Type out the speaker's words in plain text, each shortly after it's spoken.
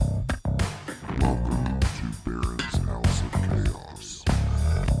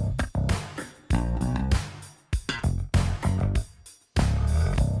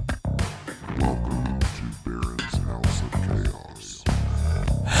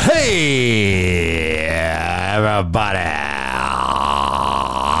Hey, everybody.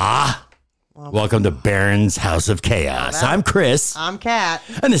 Welcome to Baron's House of Chaos. I'm Chris. I'm Kat.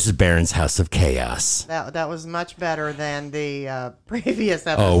 And this is Baron's House of Chaos. That was much better than the previous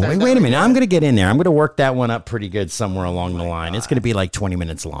episode. Oh, wait a minute. I'm going to get in there. I'm going to work that one up pretty good somewhere along the line. It's going to be like 20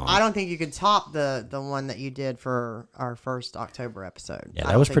 minutes long. I don't think you could top the one that you did for our first October episode. Yeah,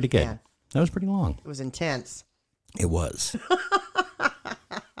 that was pretty good. That was pretty long. It was intense. It was.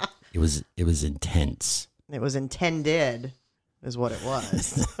 It was intense. It was intended, is what it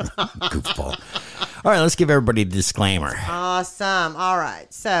was. Goofball. All right, let's give everybody a disclaimer. Awesome. All right.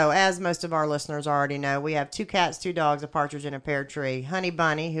 So, as most of our listeners already know, we have 2 cats, 2 dogs, a partridge, and a pear tree. Honey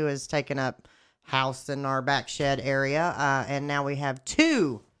Bunny, who has taken up house in our back shed area, and now we have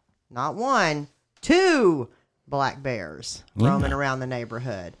 2, not 1, 2 black bears roaming around the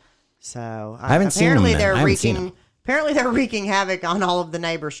neighborhood. So, I haven't seen them. Apparently, they're wreaking havoc on all of the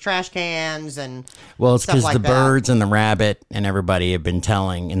neighbors' trash cans and well, it's because like the that. birds and the rabbit and everybody have been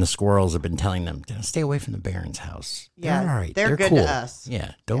telling, and the squirrels have been telling them, stay away from the Baron's house. Yeah, they're all right. They're good cool. to us.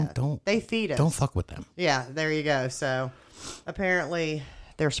 Yeah, don't. They feed us. Don't fuck with them. Yeah, there you go. So, apparently,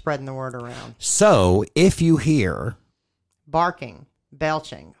 they're spreading the word around. So, if you hear Barking,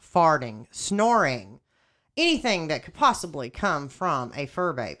 belching, farting, snoring, anything that could possibly come from a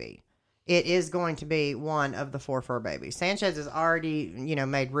fur baby, it is going to be one of the 4 fur babies. Sanchez has already,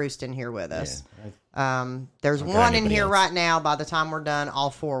 made roost in here with us. Yeah. There's one in here right now. By the time we're done,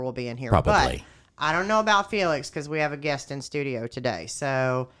 all 4 will be in here. Probably. But I don't know about Felix because we have a guest in studio today.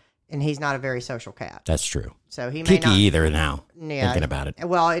 So, and he's not a very social cat. that's true. So he may Kiki not either now. Yeah. Thinking about it.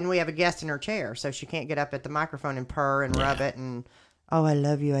 Well, and we have a guest in her chair, so she can't get up at the microphone and purr and rub it and, oh, I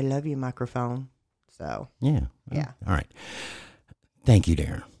love you, microphone. So, Yeah. Yeah. All right. Thank you,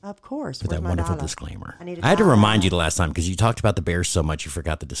 Darren, of course. for that wonderful disclaimer. I had to remind you the last time because you talked about the bears so much you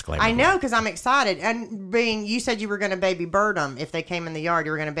forgot the disclaimer. I know because I'm excited. And you said you were going to baby bird them if they came in the yard.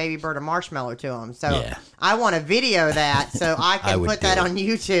 You were going to baby bird a marshmallow to them. So Yeah. I want to video that so I can would put do that it. on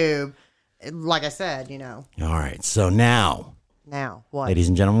YouTube. Like I said, All right. So now, what? ladies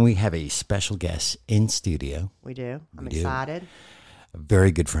and gentlemen, we have a special guest in studio. We do. I'm We do. excited. A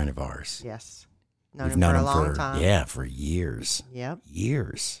very good friend of ours. Yes. Known We've him known for a him long time. Yeah, for years. Yep.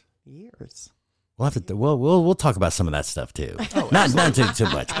 Years. Years. We'll have to. We'll talk about some of that stuff too. Not too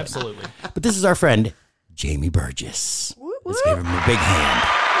much. But, Absolutely. but this is our friend Jamie Burgess. Woo, Let's woo. give him a big hand.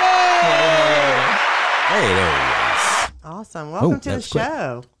 Hey, there he is. Awesome. Welcome to the that's quick.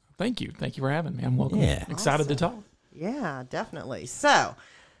 show. Thank you. Thank you for having me. I'm welcome. Yeah. Excited to talk. Yeah, definitely. So,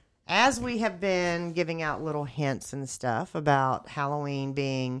 as we have been giving out little hints and stuff about Halloween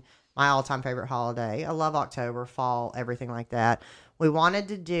being my all-time favorite holiday, I love October, fall, everything like that. We wanted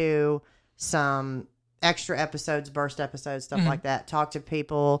to do some extra episodes, burst episodes, stuff like that. Talk to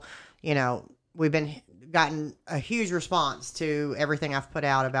people. We've gotten a huge response to everything I've put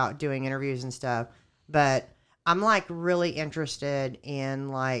out about doing interviews and stuff. But I'm like really interested in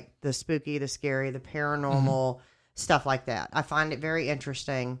like the spooky, the scary, the paranormal stuff like that. I find it very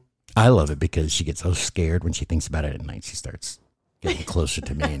interesting. I love it because she gets so scared when she thinks about it at night. She starts getting closer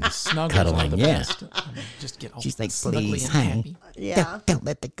to me and Snuggles cuddling. are the Yeah. best. Just get all She's like, snuggly "Please, and honey." happy. Yeah. Don't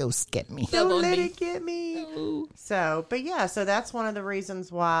let the ghost get me. Don't let it get me. So that's one of the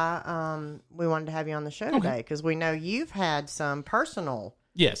reasons why we wanted to have you on the show today, because we know you've had some personal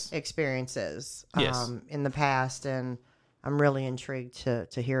Yes. experiences Yes. in the past, and I'm really intrigued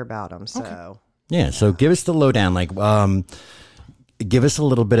to hear about them. So Yeah. So give us the lowdown. Like, give us a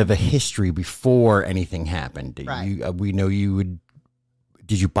little bit of a history before anything happened. Right. We know you would.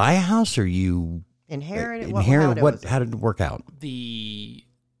 Did you buy a house or you inherited How did it work out? The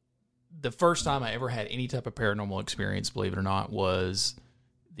first time I ever had any type of paranormal experience, believe it or not, was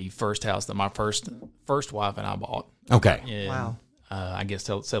the first house that my first wife and I bought. Okay. In, Wow. I guess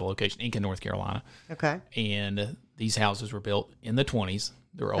settle location, Incan, North Carolina. Okay. And these houses were built in the 20s.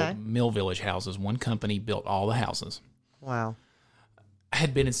 They were Okay. old mill village houses. One company built all the houses. Wow. I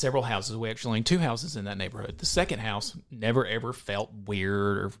had been in several houses. We actually owned 2 houses in that neighborhood. The second house never ever felt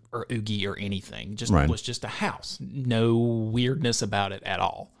weird or oogie or anything. Just Right. was just a house. No weirdness about it at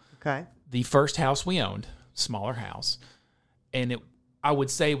all. Okay. The first house we owned, smaller house, and I would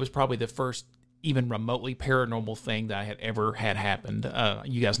say it was probably the first even remotely paranormal thing that I had ever had happened.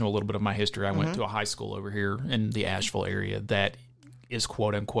 You guys know a little bit of my history. I went to a high school over here in the Asheville area that is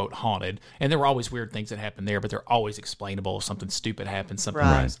quote unquote haunted, and there were always weird things that happened there, but they're always explainable. If something stupid happened, something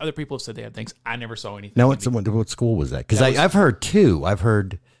Right. else. Other people have said they had things. I never saw anything. No, what school was that? Because I've heard 2. I've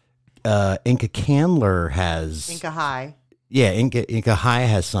heard Inca Candler has Inca High. Yeah, Inca High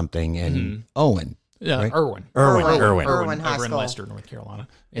has something, and Owen. right? Irwin. Irwin High over in School. Leicester, North Carolina.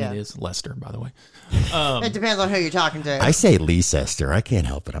 And Yeah. it is Leicester, by the way. It depends on who you're talking to. I say Leicester. I can't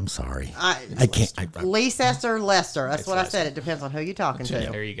help it. I'm sorry. I can't. Leicester, Lester. That's what I said. It depends on who you're talking to.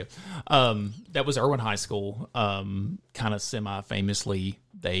 There you go. That was Irwin High School. Kind of semi-famously,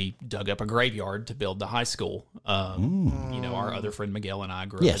 they dug up a graveyard to build the high school. Our other friend Miguel and I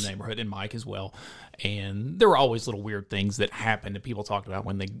grew up in the neighborhood, and Mike as well. And there were always little weird things that happened that people talked about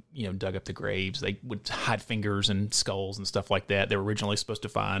when they, dug up the graves. They would hide fingers and skulls and stuff like that. They were originally supposed to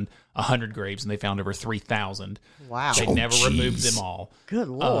find 100 graves, and they found over 3,000. Wow. They never removed them all. Good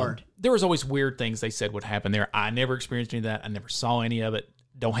Lord. There was always weird things they said would happen there. I never experienced any of that. I never saw any of it.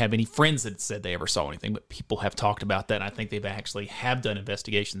 Don't have any friends that said they ever saw anything, but people have talked about that. And I think they've actually have done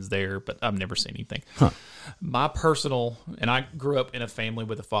investigations there, but I've never seen anything. My personal, and I grew up in a family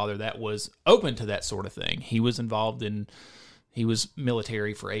with a father that was open to that sort of thing. He was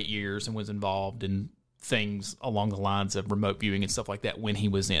military for 8 years and was involved in things along the lines of remote viewing and stuff like that when he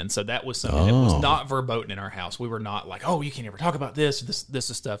was in. So that was something that was not verboten in our house. We were not like, oh, you can't ever talk about this. This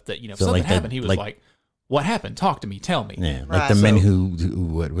is stuff that, if something happened, he was like, what happened? Talk to me. Tell me. Yeah, like the men who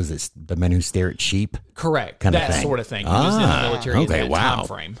what was it? The men who stare at sheep. Correct. Kind of that thing. Sort of thing. He was in the military in that time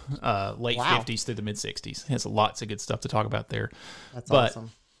frame. Late 50s through the mid 60s. Has lots of good stuff to talk about there. That's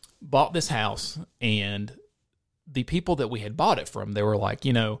awesome. Bought this house, and the people that we had bought it from, they were like,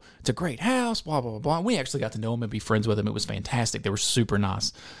 it's a great house, blah, blah, blah, blah. We actually got to know them and be friends with them. It was fantastic. They were super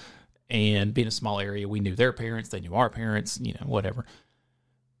nice. And being a small area, we knew their parents. They knew our parents, whatever.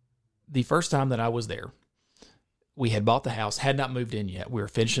 The first time that I was there, we had bought the house, had not moved in yet. We were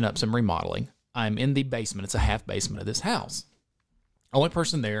finishing up some remodeling. I'm in the basement. It's a half basement of this house. Only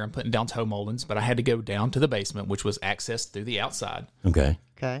person there. I'm putting down toe moldings, but I had to go down to the basement, which was accessed through the outside. Okay.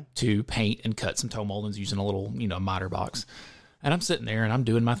 To paint and cut some toe moldings using a little, miter box. And I'm sitting there and I'm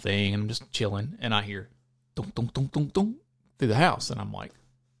doing my thing and I'm just chilling. And I hear dunk, dunk, dunk, dunk, dunk through the house. And I'm like,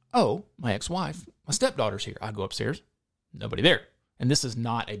 oh, my ex-wife, my stepdaughter's here. I go upstairs. Nobody there. And this is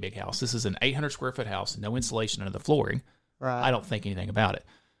not a big house. This is an 800 square foot house, no insulation under the flooring. Right. I don't think anything about it.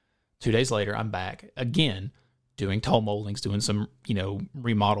 2 days later, I'm back again doing toe moldings, doing some,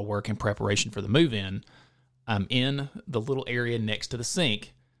 remodel work in preparation for the move-in. I'm in the little area next to the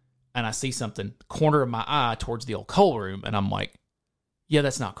sink, and I see something, corner of my eye towards the old coal room, and I'm like, yeah,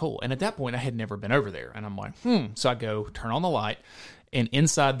 that's not cool. And at that point, I had never been over there. And I'm like, So I go turn on the light, and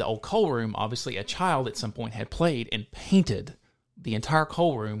inside the old coal room, obviously a child at some point had played and painted the entire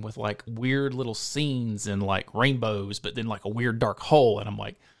coal room with like weird little scenes and like rainbows, but then like a weird dark hole. And I'm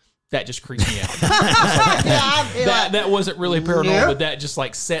like, that just creeped me out. That wasn't really paranormal, but that just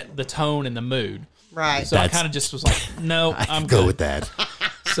like set the tone and the mood. Right. So I kind of just was like, no, I'm go good with that.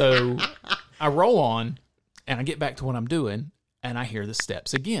 So I roll on and I get back to what I'm doing and I hear the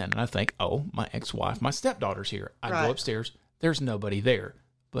steps again. And I think, oh, my ex-wife, my stepdaughter's here. I go upstairs. There's nobody there.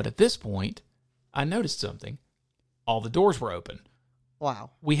 But at this point, I noticed something. All the doors were open.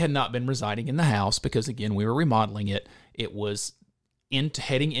 Wow. We had not been residing in the house because, again, we were remodeling it. It was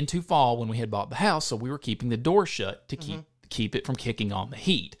heading into fall when we had bought the house, so we were keeping the door shut to keep it from kicking on the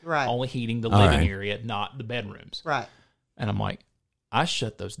heat. Right. Only heating the living area, not the bedrooms. Right. And I'm like, I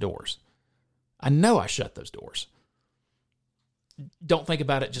shut those doors. I know I shut those doors. Don't think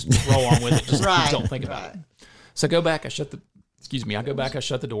about it. Just roll on with it. Just don't think about it. So I go back. I shut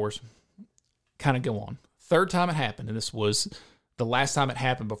the doors. Kind of go on. Third time it happened, and this was the last time it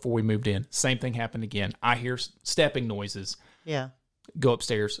happened before we moved in. Same thing happened again. I hear stepping noises. Yeah. Go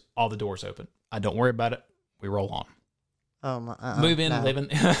upstairs. All the doors open. I don't worry about it. We roll on. Oh my! Move in, live in.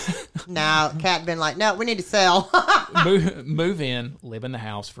 Now, Cat been like, no, we need to sell. move in, live in the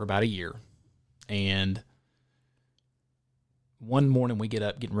house for about a year, and one morning we get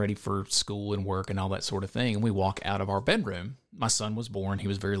up, getting ready for school and work and all that sort of thing, and we walk out of our bedroom. My son was born. He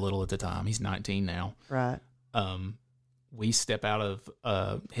was very little at the time. He's 19 now. Right. We step out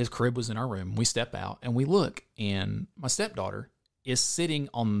of his crib was in our room. We step out and we look, and my stepdaughter is sitting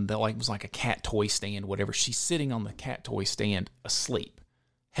on the it was like a cat toy stand, whatever. She's sitting on the cat toy stand asleep,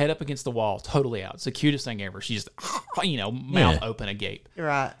 head up against the wall, totally out. It's the cutest thing ever. She's mouth open agape.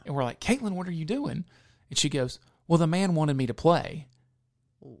 Right. And we're like, Caitlin, what are you doing? And she goes, well, the man wanted me to play.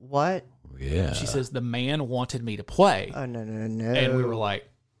 What? Yeah. She says, the man wanted me to play. Oh, no. And we were like,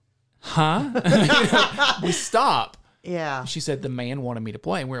 huh? We stop. Yeah. She said, the man wanted me to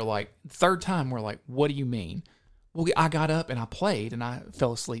play. And we were like, third time, we're like, what do you mean? Well, I got up and I played and I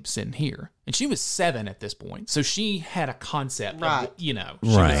fell asleep sitting here. And she was 7 at this point. So she had a concept right. of, she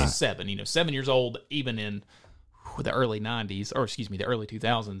was 7, 7 years old, even in the early 90s, or excuse me, the early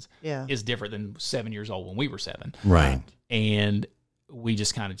 2000s is different than 7 years old when we were 7. Right. And we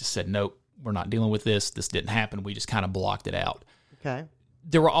just kind of just said, nope, we're not dealing with this. This didn't happen. We just kind of blocked it out. Okay.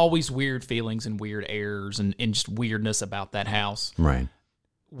 There were always weird feelings and weird airs and just weirdness about that house. Right.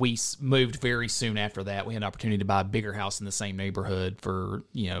 We moved very soon after that. We had an opportunity to buy a bigger house in the same neighborhood for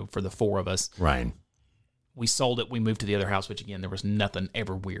the four of us. Right. We sold it. We moved to the other house, which again, there was nothing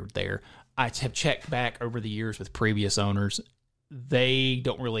ever weird there. I have checked back over the years with previous owners. They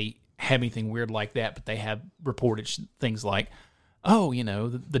don't really have anything weird like that, but they have reported things like, oh,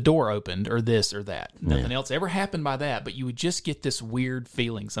 the door opened or this or that. Nothing else ever happened by that, but you would just get this weird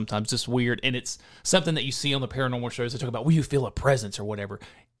feeling sometimes, just weird. And it's something that you see on the paranormal shows. They talk about, will you feel a presence or whatever?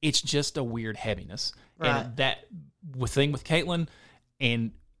 It's just a weird heaviness. Right. And that thing with Caitlin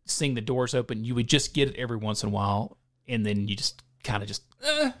and seeing the doors open, you would just get it every once in a while. And then you just kind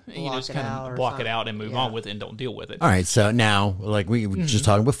of block it out and move on with it and don't deal with it. All right. So now, like we were just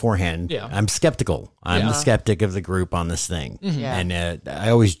talking beforehand, I'm skeptical. I'm the skeptic of the group on this thing. Yeah. And I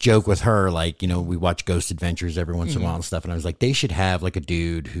always joke with her, like, we watch Ghost Adventures every once in a while and stuff. And I was like, they should have like a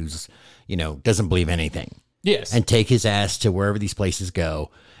dude who's, doesn't believe anything. Yes. And take his ass to wherever these places go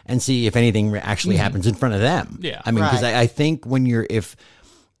and see if anything actually happens in front of them. Yeah. I mean, because I think when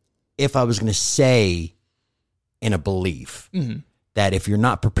if I was going to say in a belief that if you're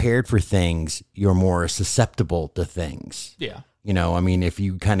not prepared for things, you're more susceptible to things. Yeah. I mean, if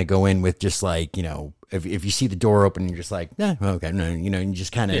you kind of go in with just like, if you see the door open and you're just like, okay, no, you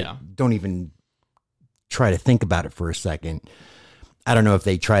just kind of don't even try to think about it for a second. I don't know if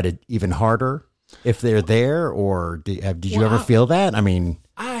they tried it even harder if they're there, or did you ever feel that? I mean,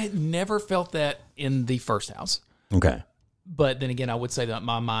 I never felt that in the first house. Okay. But then again, I would say that in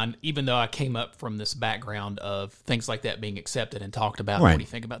my mind, even though I came up from this background of things like that being accepted and talked about, what do you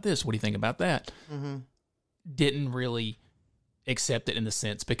think about this? What do you think about that? Didn't really accept it in the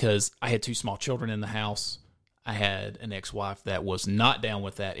sense because I had two small children in the house. I had an ex-wife that was not down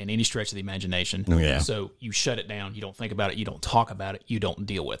with that in any stretch of the imagination. Oh, yeah. So you shut it down. You don't think about it. You don't talk about it. You don't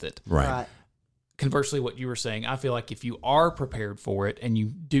deal with it. Right. Conversely, what you were saying, I feel like if you are prepared for it and you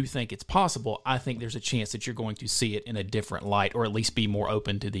do think it's possible, I think there's a chance that you're going to see it in a different light, or at least be more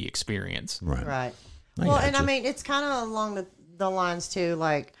open to the experience. Right. Well, and I mean, it's kind of along the lines too,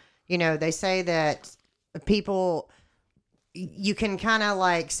 like, they say that people, you can kind of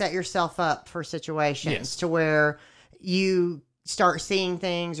like set yourself up for situations to where you start seeing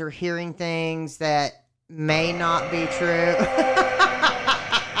things or hearing things that may not be true.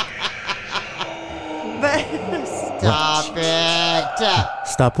 But stop it.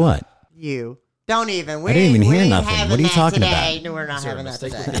 Stop what? You. Don't even. I didn't even hear nothing. What are you talking about? No, we're not having that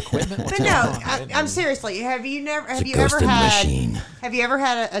today. With the equipment? But no, I'm seriously. Have you ever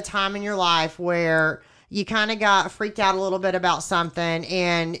had a time in your life where you kind of got freaked out a little bit about something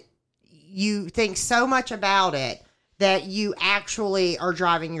and you think so much about it that you actually are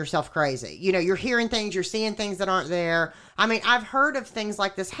driving yourself crazy? You're hearing things, you're seeing things that aren't there. I mean, I've heard of things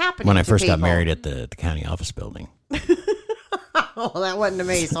like this happening when I to first got people. married at the county office building. Well, that wasn't to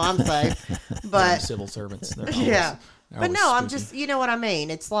me, so I'm safe. But civil servants. But no, I'm just, you know what I mean?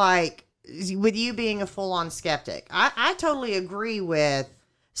 It's like, with you being a full-on skeptic, I totally agree with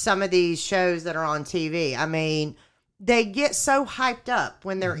some of these shows that are on TV. I mean, they get so hyped up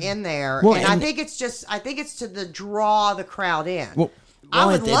when they're in there. Well, and I think it's to draw the crowd in. I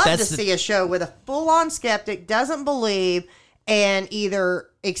would love to see a show with a full-on skeptic, doesn't believe, and either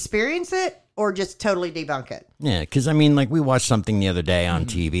experience it or just totally debunk it. Yeah, because I mean, like we watched something the other day on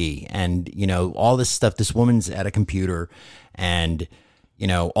TV, and all this stuff. This woman's at a computer, and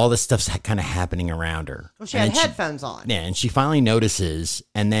all this stuff's kind of happening around her. Well, she had headphones on. Yeah, and she finally notices,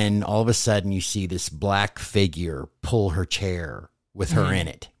 and then all of a sudden, you see this black figure pull her chair with her in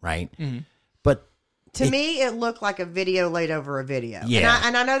it, right? But to me, it looked like a video laid over a video. Yeah,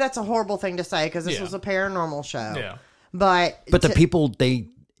 and I know that's a horrible thing to say because this was a paranormal show. Yeah, but the people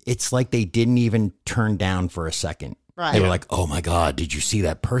it's like they didn't even turn down for a second. Right. They were like, "Oh my God, did you see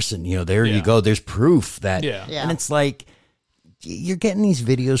that person? There you go. There's proof that." Yeah. And it's like you're getting these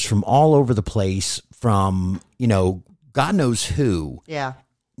videos from all over the place from God knows who. Yeah.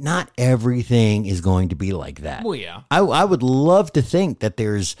 Not everything is going to be like that. Well, yeah. I would love to think that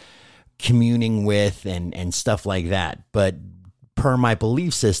there's communing with and stuff like that, but per my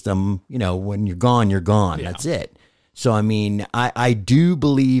belief system, when you're gone, you're gone. Yeah. That's it. So, I mean, I do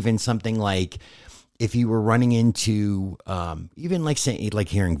believe in something like if you were running into even like saying like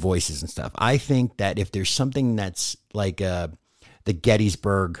hearing voices and stuff. I think that if there's something that's like the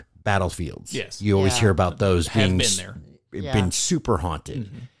Gettysburg battlefields, you always hear about those being been super haunted.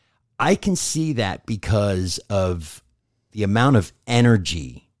 I can see that because of the amount of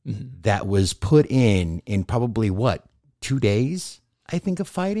energy that was put in probably 2 days I think, of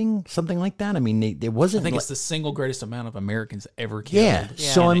fighting, something like that. I mean, it wasn't. I think it's the single greatest amount of Americans ever killed. Yeah.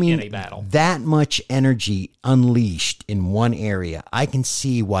 So I mean, in a battle. that much energy unleashed in one area, I can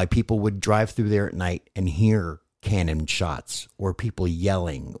see why people would drive through there at night and hear cannon shots or people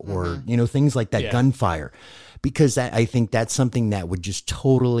yelling or things like that, gunfire, because I think that's something that would just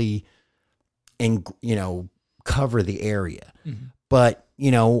totally, cover the area. But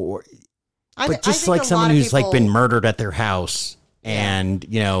but just like someone who's like been murdered at their house. And,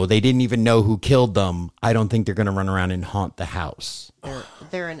 they didn't even know who killed them. I don't think they're going to run around and haunt the house.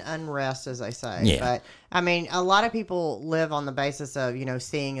 They're in unrest, as I say. Yeah. But, I mean, a lot of people live on the basis of,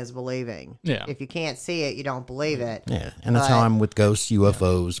 seeing is believing. Yeah. If you can't see it, you don't believe it. Yeah. And that's how I'm with ghosts,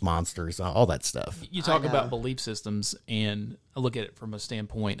 UFOs, monsters, all that stuff. You talk about belief systems, and I look at it from a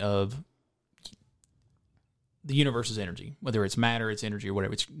standpoint of the universe is energy. Whether it's matter, it's energy, or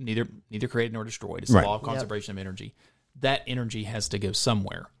whatever. It's neither created nor destroyed. It's the law of conservation of energy. That energy has to go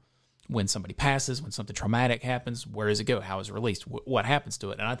somewhere. When somebody passes, when something traumatic happens, where does it go? How is it released? What happens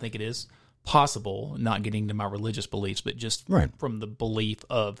to it? And I think it is possible, not getting to my religious beliefs, but just from the belief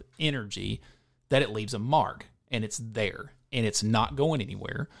of energy, that it leaves a mark, and it's there, and it's not going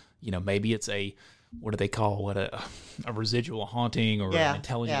anywhere. Maybe it's what do they call a residual haunting or an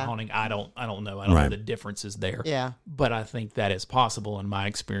intelligent haunting? I don't know. I don't know the differences there. Yeah. But I think that is possible. In my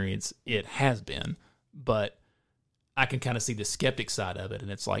experience, it has been. But I can kind of see the skeptic side of it. And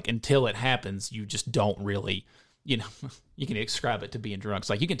it's like, until it happens, you just don't really, you can describe it to being drunk. It's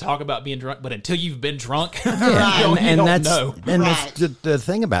like, you can talk about being drunk, but until you've been drunk, you don't know. And that's the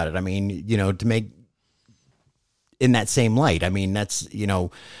thing about it. I mean, to make in that same light, I mean, that's,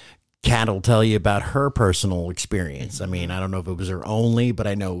 Kat will tell you about her personal experience. I mean, I don't know if it was her only, but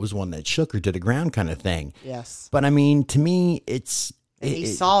I know it was one that shook her to the ground kind of thing. Yes. But I mean, to me, it's... He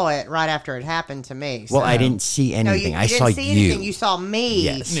saw it right after it happened to me. Well, I didn't see anything. I saw you. Anything. You saw me.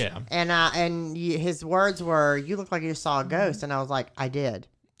 Yes. Yeah. And his words were, "You look like you saw a ghost," and I was like, "I did,"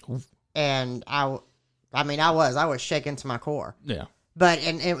 and I was shaken to my core. Yeah. But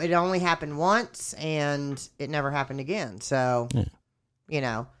it only happened once, and it never happened again. So,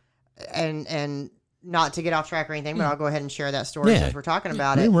 and not to get off track or anything, but I'll go ahead and share that story since we're talking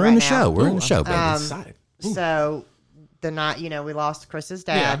about it. We're right in the now. show. We're in the show, baby. Excited. So the night, we lost Chris's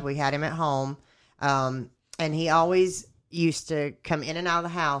dad. Yeah. We had him at home. And he always used to come in and out of the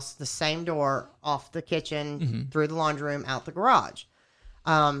house, the same door, off the kitchen, through the laundry room, out the garage.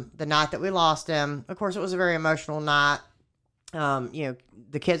 The night that we lost him, of course, it was a very emotional night.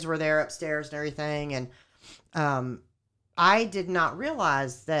 The kids were there upstairs and everything. And I did not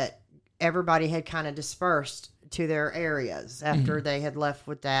realize that everybody had kind of dispersed to their areas after they had left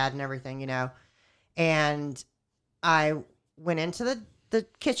with dad and everything, And I went into the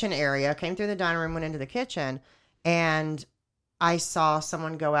kitchen area, came through the dining room, went into the kitchen, and I saw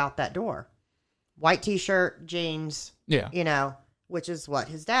someone go out that door. White t-shirt, jeans, which is what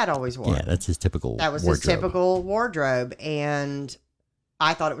his dad always wore. Yeah, that's his typical That was wardrobe. his typical wardrobe, and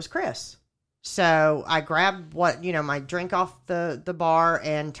I thought it was Chris. So I grabbed my drink off the bar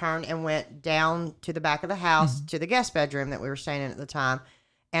and turned and went down to the back of the house to the guest bedroom that we were staying in at the time.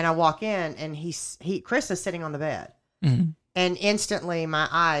 And I walk in, and Chris is sitting on the bed. And instantly my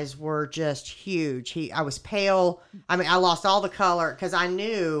eyes were just huge. I was pale. I mean, I lost all the color because I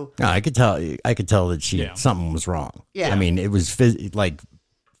knew. No, I could tell that something was wrong. Yeah. I mean, it was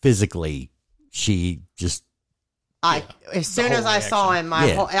physically, she just. As soon as I saw him,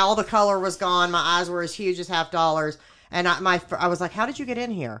 all the color was gone. My eyes were as huge as $50. And I was like, "How did you get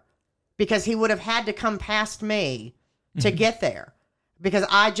in here?" Because he would have had to come past me to get there. Because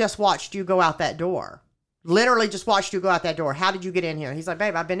I just watched you go out that door. Literally just watched you go out that door. How did you get in here? He's like,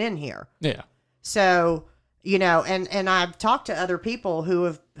 "Babe, I've been in here." Yeah. So, and I've talked to other people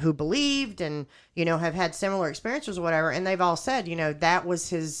who believed and, have had similar experiences or whatever. And they've all said, that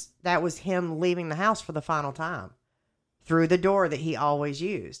was him leaving the house for the final time through the door that he always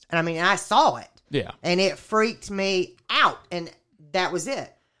used. And I mean, I saw it. Yeah. And it freaked me out. And that was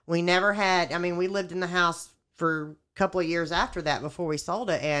it. We never had, we lived in the house for couple of years after that before we sold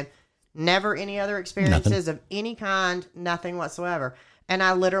it, and never any other experiences of any kind, nothing whatsoever. And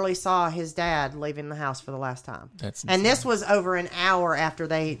I literally saw his dad leaving the house for the last time. That's and this was over an hour after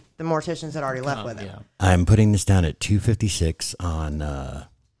the morticians had already left with him. Yeah. I'm putting this down at 2:56 on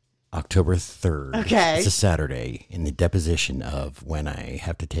October 3rd. Okay. It's a Saturday, in the deposition of when I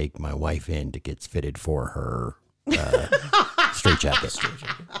have to take my wife in to get fitted for her straight jacket.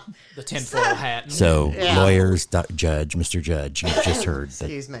 The tinfoil hat. So, lawyers, judge, Mr. Judge, you've just heard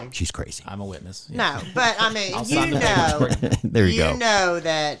that she's crazy. I'm a witness. No, but I mean, there you go. You know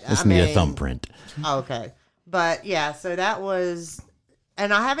that. This need a thumbprint. Okay. But yeah, so that was,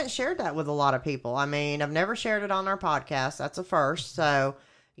 and I haven't shared that with a lot of people. I mean, I've never shared it on our podcast. That's a first. So,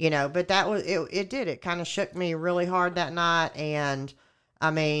 but that was, it did. It kind of shook me really hard that night. And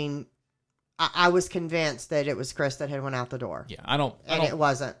I mean, I was convinced that it was Chris that had went out the door. Yeah, it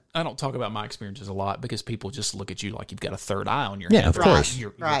wasn't. I don't talk about my experiences a lot because people just look at you like you've got a third eye on your Yeah, head. of course.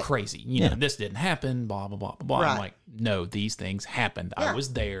 You're Right. crazy. You know, this didn't happen, blah, blah, blah, blah, blah. Right. I'm like, no, these things happened. Yeah. I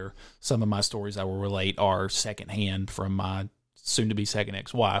was there. Some of my stories I will relate are secondhand from my soon-to-be second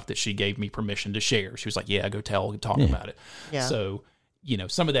ex-wife that she gave me permission to share. She was like, yeah, go talk about it. Yeah. So,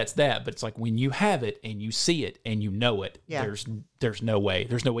 some of that's that, but it's like when you have it and you see it and you know it, Yeah. there's no way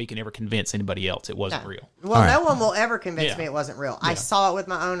you can ever convince anybody else it wasn't real. Well, All right. no one will ever convince Yeah. me it wasn't real. I saw it with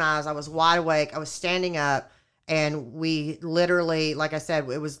my own eyes. I was wide awake. I was standing up, and we literally, like I said,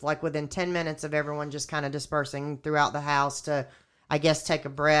 it was like within 10 minutes of everyone just kind of dispersing throughout the house to, I guess, take a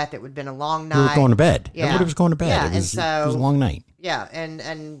breath. It would have been a long night. We were going to bed. Yeah. Everybody was going to bed. Yeah, it, was, and so- it was a long night. Yeah,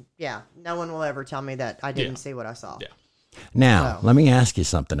 and yeah, no one will ever tell me that I didn't see what I saw. Yeah. Now, So- let me ask you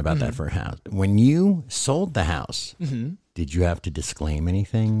something about that for a house. When you sold the house, did you have to disclaim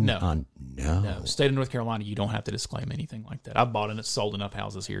anything? No. No. State of North Carolina, you don't have to disclaim anything like that. I've bought and sold enough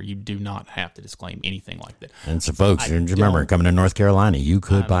houses here. You do not have to disclaim anything like that. And so, folks, I just remember, don't- coming to North Carolina, you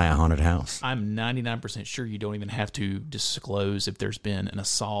could buy a haunted house. I'm 99% sure you don't even have to disclose if there's been an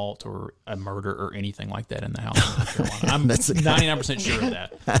assault or a murder or anything like that in the house in North Carolina. I'm 99% sure of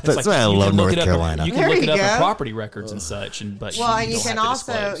that. It's That's why I you love can look North it up Carolina. You can There look you it up in go. property records and such. But Well, and you don't can have to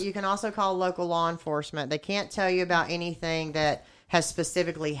also disclose. call local law enforcement. They can't tell you about anything that has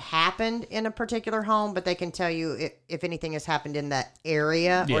specifically happened in a particular home, but they can tell you if anything has happened in that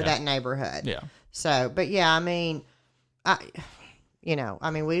area or Yeah. that neighborhood. Yeah. So, but yeah, I mean,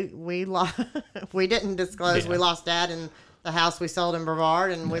 we lost, we didn't disclose. Yeah. We lost Dad in the house we sold in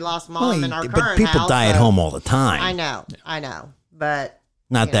Brevard, and we lost Mom Well, in our but current people house. die at so- home all the time. I know, but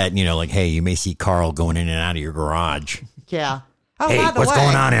Not that, like, hey, you may see Carl going in and out of your garage. yeah. Oh, Hey, by the what's way,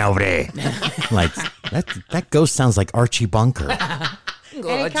 going on over there? Like, that ghost sounds like Archie Bunker. And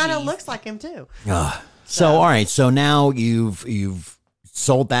it kind of looks like him too. So, all right. So now you've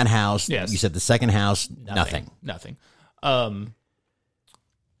sold that house. Yes. You said the second house, nothing. Nothing.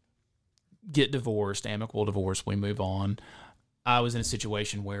 Get divorced, amicable divorce, we move on. I was in a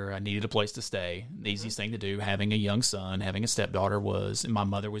situation where I needed a place to stay. The easiest thing to do, having a young son, having a stepdaughter was, and my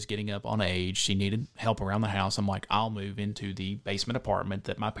mother was getting up on age. She needed help around the house. I'm like, I'll move into the basement apartment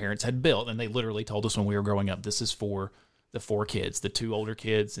that my parents had built. And they literally told us when we were growing up, this is for the 4 kids, the 2 older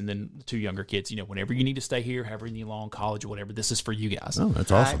kids, and then the 2 younger kids. Whenever you need to stay here, however you need long college or whatever, this is for you guys. Oh,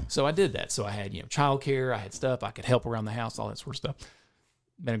 that's awesome. So I did that. So I had, childcare, I had stuff, I could help around the house, all that sort of stuff.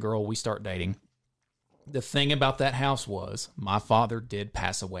 Met a girl, we start dating. The thing about that house was my father did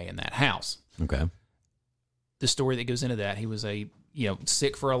pass away in that house. Okay. The story that goes into that, he was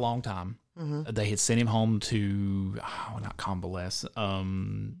sick for a long time. They had sent him home to, not convalesce,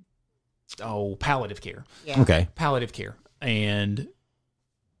 palliative care. Yeah. Okay. Palliative care. And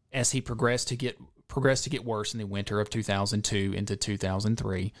as he progressed to get worse in the winter of 2002 into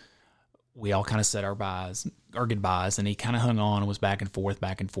 2003, we all kind of said our goodbyes, and he kind of hung on and was back and forth.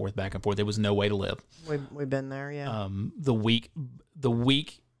 There was no way to live. We've been there, yeah. The week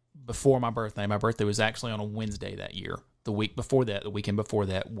before my birthday was actually on a Wednesday that year. The weekend before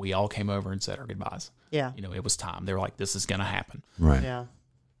that, we all came over and said our goodbyes. Yeah. It was time. They were like, this is going to happen. Right. Yeah.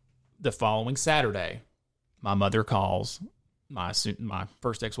 The following Saturday, my mother calls my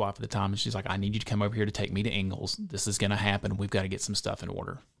first ex-wife at the time, and she's like, I need you to come over here to take me to Ingalls. This is going to happen. We've got to get some stuff in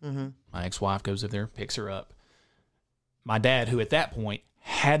order. Mm-hmm. My ex-wife goes over there, picks her up. My dad, who at that point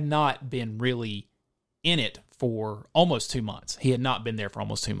had not been really in it for almost 2 months. He had not been there for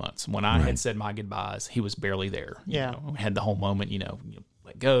almost 2 months. When I had said my goodbyes, he was barely there. We had the whole moment,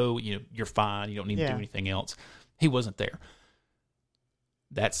 let go, you're fine. You don't need to do anything else. He wasn't there.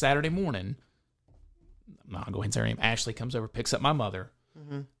 That Saturday morning, I'll go ahead and say her name. Ashley comes over, picks up my mother.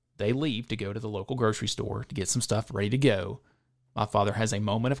 Mm-hmm. They leave to go to the local grocery store to get some stuff ready to go. My father has a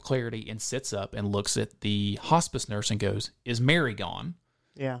moment of clarity and sits up and looks at the hospice nurse and goes, "Is Mary gone?"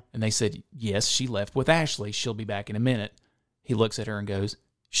 Yeah. And they said, "Yes, she left with Ashley. She'll be back in a minute." He looks at her and goes,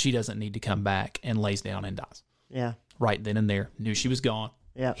 "She doesn't need to come back," and lays down and dies. Yeah. Right then and there, knew she was gone.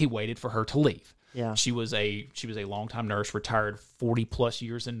 Yeah. He waited for her to leave. Yeah. She was a longtime nurse, retired 40 plus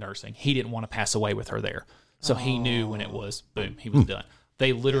years in nursing. He didn't want to pass away with her there. So he knew when it was, boom, he was done.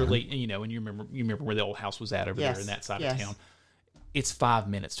 They literally, and you remember where the old house was at over there in that side of town. It's 5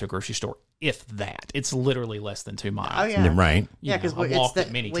 minutes to a grocery store, if that. It's literally less than 2 miles. Oh, yeah. Right. Yeah, because I walked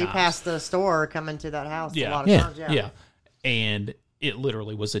it many we times. passed the store coming to that house a lot of Yeah. times. Yeah. Yeah. And it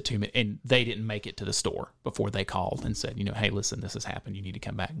literally was a 2-minute, and they didn't make it to the store before they called and said, hey, listen, this has happened. You need to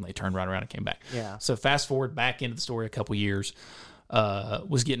come back. And they turned right around and came back. Yeah. So fast forward back into the story a couple years,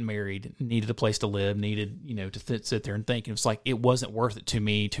 was getting married, needed a place to live, needed, to sit there and think. And it's like, it wasn't worth it to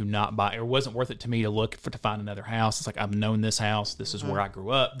me to not buy, or wasn't worth it to me to look to find another house. It's like, I've known this house. This is where I grew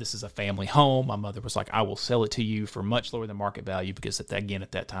up. This is a family home. My mother was like, I will sell it to you for much lower than market value, because at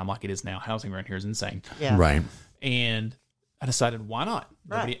that time, like it is now, housing around here is insane. Yeah. Right. And I decided, why not?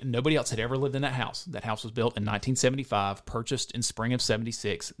 Right. Nobody else had ever lived in that house. That house was built in 1975, purchased in spring of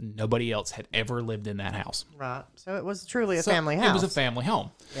 76. Nobody else had ever lived in that house. Right. So it was truly a family house. It was a family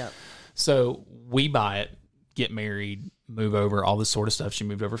home. Yep. So we buy it, get married, move over, all this sort of stuff. She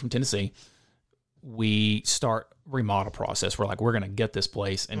moved over from Tennessee. We start remodel process. We're like, we're going to get this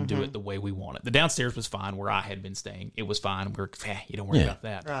place and do it the way we want it. The downstairs was fine where I had been staying. It was fine. We're, you don't worry about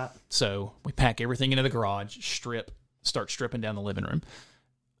that. Right. So we pack everything into the garage, start stripping down the living room.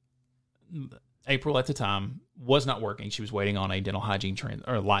 April at the time was not working. She was waiting on a dental hygiene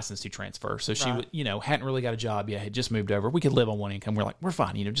license to transfer. So she, hadn't really got a job yet. Had just moved over. We could live on one income. We're like, we're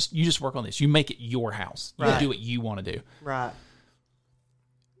fine. You just work on this. You make it your house. You do what you want to do. Right.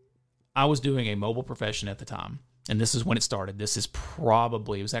 I was doing a mobile profession at the time, and this is when it started. It was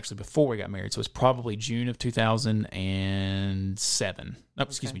actually before we got married. So it was probably June of 2007. No,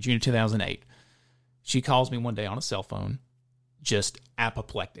 excuse me, June of 2008. She calls me one day on a cell phone, just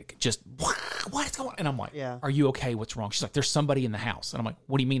apoplectic, just, what is going on? And I'm like, are you okay? What's wrong? She's like, there's somebody in the house. And I'm like,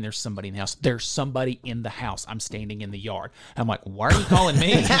 what do you mean there's somebody in the house? There's somebody in the house. I'm standing in the yard. And I'm like, why are you calling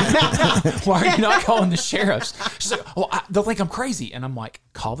me? Why are you not calling the sheriffs? She's like, well, they'll think I'm crazy. And I'm like,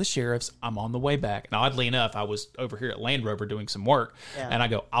 call the sheriffs. I'm on the way back. Now, oddly enough, I was over here at Land Rover doing some work, and I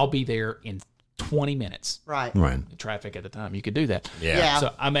go, I'll be there in 20 minutes. Right. The traffic at the time, you could do that. Yeah.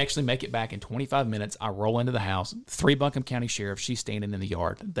 So I'm actually make it back in 25 minutes. I roll into the house. 3 Buncombe County sheriffs. She's standing in the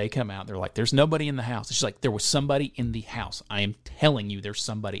yard. They come out. They're like, there's nobody in the house. And she's like, there was somebody in the house. I am telling you, there's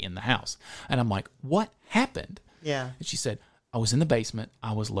somebody in the house. And I'm like, what happened? Yeah. And she said, I was in the basement.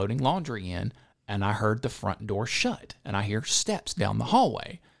 I was loading laundry in, and I heard the front door shut, and I hear steps down the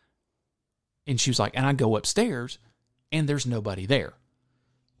hallway. And she was like, and I go upstairs, and there's nobody there.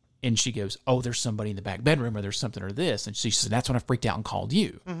 And she goes, oh, there's somebody in the back bedroom, or there's something or this. And she said, that's when I freaked out and called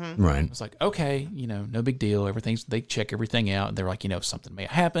you. Right. I was like, okay, no big deal. They check everything out. They're like, something may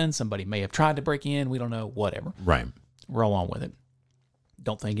have happened. Somebody may have tried to break in. We don't know, whatever. Right. Roll on with it.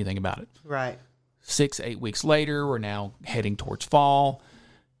 Don't think anything about it. Right. 6-8 weeks later, we're now heading towards fall.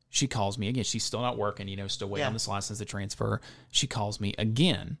 She calls me again. She's still not working, still waiting on this license to transfer. She calls me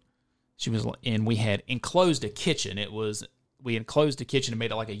again. And we had enclosed a kitchen. We enclosed the kitchen and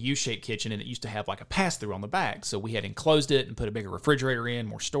made it like a U-shaped kitchen, and it used to have like a pass-through on the back. So we had enclosed it and put a bigger refrigerator in,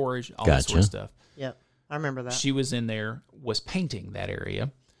 more storage, all that sort of stuff. Yep. I remember that. She was in there, was painting that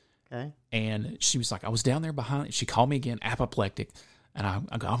area. Okay. And she was like, I was down there behind. She called me again, apoplectic. And I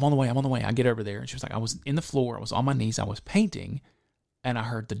go, I'm on the way. I get over there. And she was like, I was in the floor. I was on my knees. I was painting. And I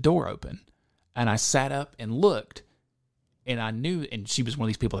heard the door open. And I sat up and looked. And I knew, and she was one of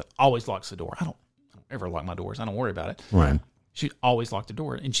these people that always locks the door. I don't ever lock my doors. I don't worry about it. Right. She always locked the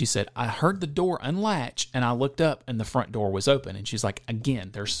door. And she said, I heard the door unlatch, and I looked up, and the front door was open. And she's like, again,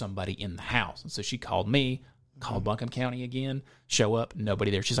 there's somebody in the house. And so she called me, called Buncombe County again, show up,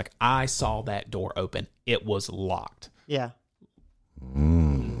 nobody there. She's like, I saw that door open. It was locked. Yeah.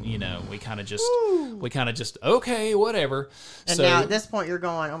 We kind of just, okay, whatever. And so, now at this point, you're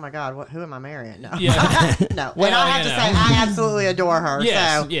going, oh my God, who am I marrying? No. Yeah. No. Well, and I have to say, I absolutely adore her.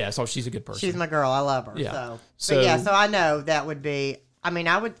 Yes, so she's a good person. She's my girl. I love her. Yeah. So I know that would be,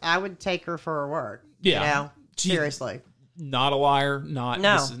 I would take her for her word. Yeah. Seriously. Not a liar, not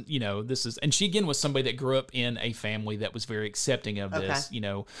no. This is, and she again was somebody that grew up in a family that was very accepting of this.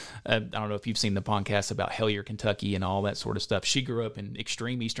 I don't know if you've seen the podcast about Hellier, Kentucky, and all that sort of stuff. She grew up in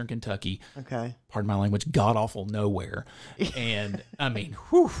extreme Eastern Kentucky. Okay, pardon my language, god awful nowhere, and I mean,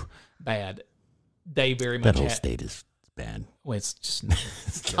 bad. They very much that whole state is bad. Well, it's just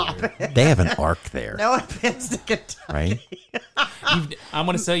they have an arc there. No offense to Kentucky, right? I'm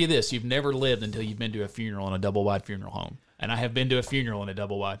going to tell you this: you've never lived until you've been to a funeral in a double wide funeral home. And I have been to a funeral in a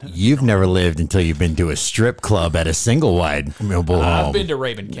double wide. You've never lived until you've been to a strip club at a single wide mobile home. I've been to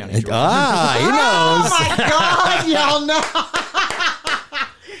Rabin County, Georgia. He knows. Oh, my God, y'all know.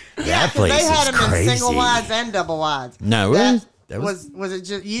 That place they had is them crazy. in single wides and double wides. No, was it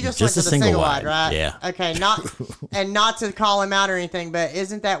just you just Just went a to the single wide, wide, right? yeah. Okay, not to call him out or anything, but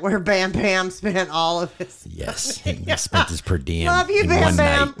isn't that where Bam Bam spent all of his? Yes, he spent his per diem. Love you, in Bam one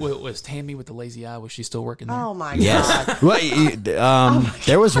Bam. night. Was Tammy with the lazy eye? Was she still working there? Oh my Yes. god! Well,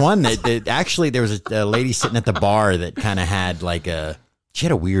 there was one that actually there was a lady sitting at the bar that kind of had she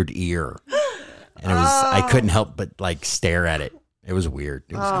had a weird ear, and it was I couldn't help but like stare at it. It was weird.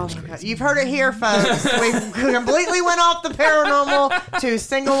 It was Oh my god! You've heard it here, folks. We completely went off the paranormal to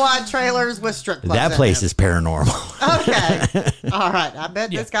single wide trailers with strip clubs. that in place them. is paranormal. Okay. All right. I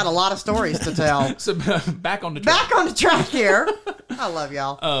bet it's got a lot of stories to tell. So back on the track. Back on the track here. I love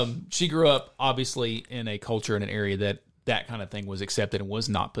y'all. She grew up obviously in a culture in an area that kind of thing was accepted and was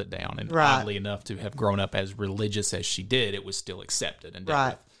not put down. And Right. oddly enough, to have grown up as religious as she did, it was still accepted and dealt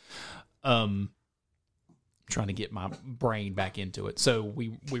Right. with. Trying to get my brain back into it. So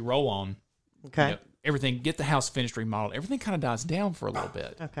we roll on. Okay. You know, everything, get the house finished, remodeled. Everything kind of dies down for a little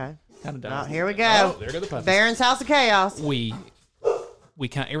bit. Okay. Kind of Oh, dies. here we go. Oh, there go the puppies. Baron's House of Chaos. We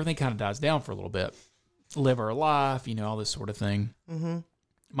everything kind of dies down for a little bit. Live our life, all this sort of thing. Mm-hmm.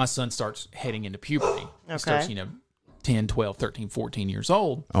 My son starts heading into puberty. He starts, 10, 12, 13, 14 years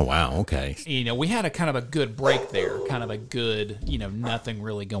old. Oh wow, okay. We had a kind of a good break there, kind of a good, nothing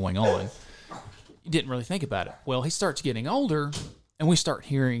really going on. You didn't really think about it. Well, he starts getting older, and we start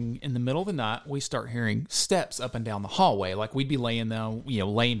hearing, in the middle of the night, we start hearing steps up and down the hallway. Like we'd be laying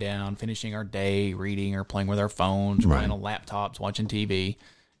down, finishing our day, reading or playing with our phones, Right. playing on laptops, watching TV.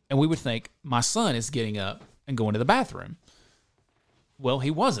 And we would think, my son is getting up and going to the bathroom. Well,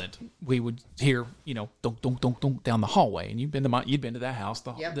 he wasn't. We would hear, dunk, dunk, dunk, dunk down the hallway. And you'd been to that house,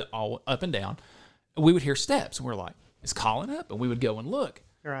 all up and down. And we would hear steps, and we're like, is Colin up? And we would go and look.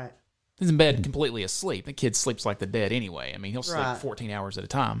 Right. He's in bed completely asleep. The kid sleeps like the dead anyway. I mean, he'll sleep Right. 14 hours at a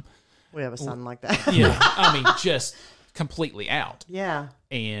time. We have a son like that. Yeah. I mean, just completely out. Yeah.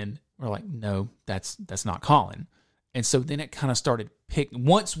 And we're like, no, that's not Colin. And so then it kind of started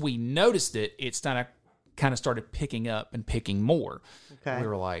once we noticed it, it's kind of started picking up and picking more. Okay. We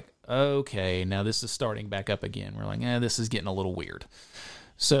were like, okay, now this is starting back up again. We're like, this is getting a little weird.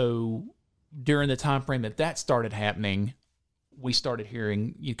 So during the time frame that started happening, we started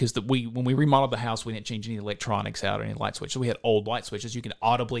hearing, because when we remodeled the house, we didn't change any electronics out or any light switches. So we had old light switches. You can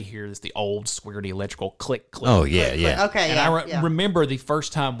audibly hear the old squirty electrical click, click. Oh yeah, yeah. Okay. And Yeah. I remember the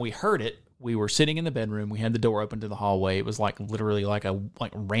first time we heard it, we were sitting in the bedroom. We had the door open to the hallway. It was literally like a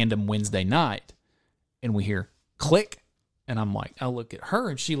random Wednesday night. And we hear click. And I'm like, I look at her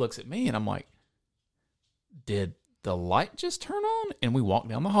and she looks at me and I'm like, did the light just turn on? And we walk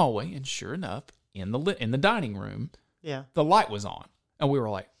down the hallway and sure enough, in the dining room, Yeah. the light was on. And we were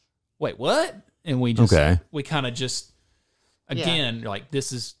like, wait, what? And we kind of just, again, like,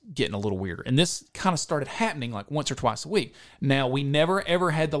 this is getting a little weirder. And this kind of started happening like once or twice a week. Now, we never,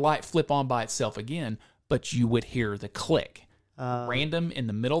 ever had the light flip on by itself again, but you would hear the click. Random in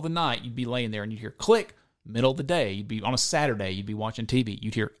the middle of the night, you'd be laying there and you'd hear click. Middle of the day, you'd be on a Saturday, you'd be watching TV,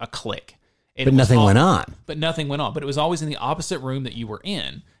 you'd hear a click. And But nothing went on. But nothing went on. But it was always in the opposite room that you were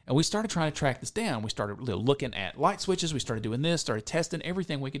in. And we started trying to track this down. We started looking at light switches. We started doing this, started testing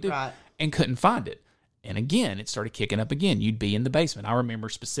everything we could do, Right. and couldn't find it. And again, it started kicking up again. You'd be in the basement. I remember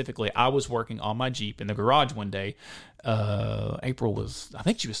specifically, I was working on my Jeep in the garage one day. April I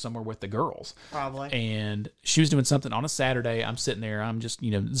think she was somewhere with the girls. Probably. And she was doing something on a Saturday. I'm sitting there. I'm just,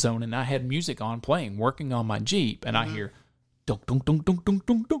 zoning. I had music on playing, working on my Jeep. And I hear, dunk, dunk, dunk, dunk, dunk,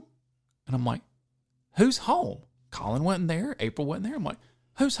 dunk, dunk. And I'm like, who's home? Colin wasn't there. April wasn't there. I'm like,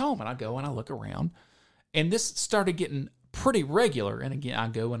 who's home? And I go and I look around. And this started getting pretty regular. And again, I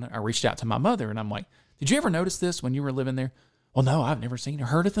go and I reached out to my mother and I'm like, did you ever notice this when you were living there? Well, no, I've never seen or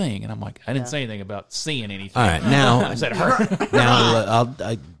heard a thing. And I'm like, I didn't say anything about seeing anything. All right, now I said her. now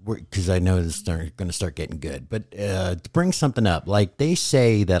because I know this is going to start getting good. But to bring something up, like they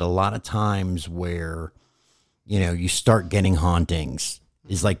say that a lot of times where you start getting hauntings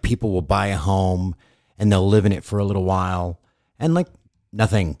is like people will buy a home and they'll live in it for a little while and like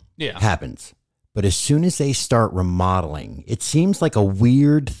nothing happens. But as soon as they start remodeling, it seems like a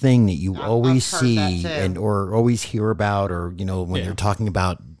weird thing that you always I've heard that see too. or always hear about, or when you're talking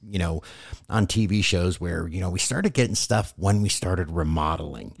about on TV shows where we started getting stuff when we started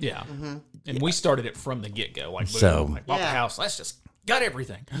remodeling. Yeah. And we started it from the get-go. Like, So- boom, like bought the house. Let's just got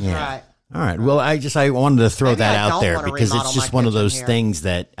everything. Right. All right. Well, I wanted to throw Maybe that I out don't there wanna because it's remodel just my one of kitchen those here. things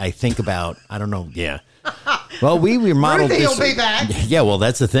that I think about. I don't know. Yeah. Well, we remodeled Ruthie this. will be back. Yeah. Well,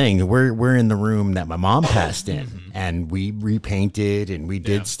 that's the thing. We're in the room that my mom passed in, and we repainted and we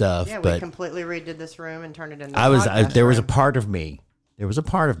did stuff. Yeah, we but completely redid this room and turned it into. there was a part of me. There was a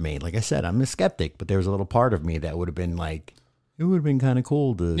part of me. Like I said, I'm a skeptic, but there was a little part of me that would have been like, it would have been kind of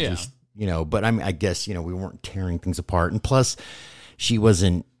cool to Yeah. just, you know, but I mean, I guess, you know, we weren't tearing things apart. And plus, she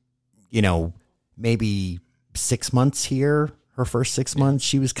wasn't, you know, maybe 6 months here. Her first 6 months,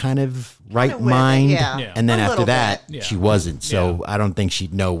 she was kind of right with it, mind. yeah. Yeah. And then A after little that, bit. Yeah. she wasn't. So Yeah. I don't think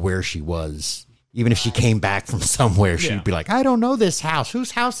she'd know where she was. Even if she came back from somewhere, she'd Yeah. be like, I don't know this house.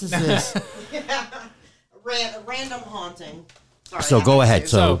 Whose house is this? Random haunting. Sorry, So I go had ahead. to.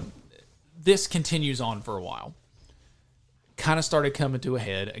 So- So this continues on for a while. Kind of started coming to a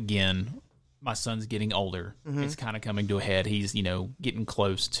head again. My son's getting older. It's kind of coming to a head. He's, you know, getting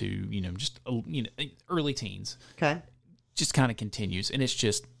close to, you know, just, you know, early teens. Okay. Just kind of continues. And it's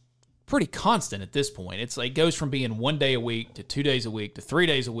just pretty constant at this point. It's like goes from being 1 day a week to 2 days a week to 3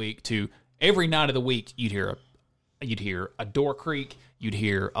 days a week to every night of the week you'd hear a door creak, you'd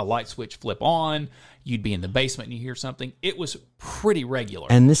hear a light switch flip on, you'd be in the basement and you hear something. It was pretty regular.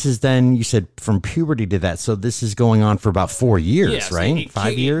 And this is then, you said from puberty to that. So this is going on for about 4 years, Yes, right? it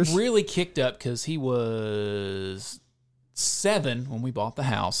 5 years? It really kicked up because he was 7 when we bought the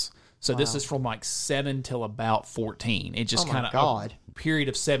house. So this is from like 7 till about 14. It just Oh my kind of God. a period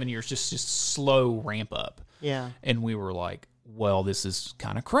of 7 years, just slow ramp up. Yeah. And we were like, well, this is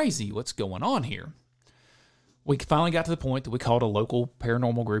kind of crazy. What's going on here? We finally got to the point that we called a local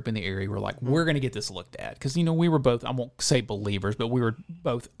paranormal group in the area. We're like, we're going to get this looked at. Because, you know, we were both, I won't say believers, but we were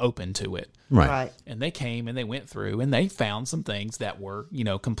both open to it. Right. And they came and they went through and they found some things that were, you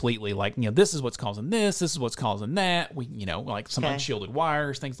know, completely like, you know, this is what's causing this is what's causing that. We, you know, like some Okay. unshielded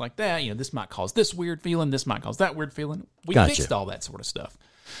wires, things like that. You know, this might cause this weird feeling. This might cause that weird feeling. We Gotcha. fixed all that sort of stuff.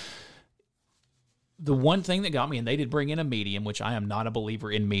 The one thing that got me, and they did bring in a medium, which I am not a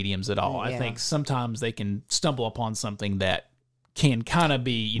believer in mediums at all. I Yeah. think sometimes they can stumble upon something that can kind of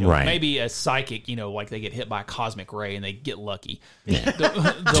be, you know, Right. maybe a psychic, you know, like they get hit by a cosmic ray and they get lucky.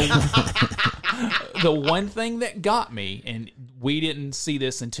 The one thing that got me, and we didn't see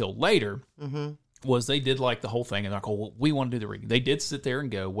this until later, was they did like the whole thing, and they're like, oh, well, we want to do the reading. They did sit there and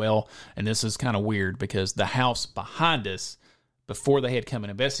go, well, and this is kind of weird because the house behind us, before they had come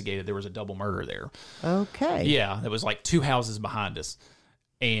and investigated, there was a double murder there. Okay. Yeah, there was like 2 houses behind us.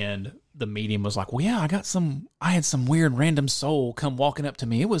 And the medium was like, well, yeah, I had some weird random soul come walking up to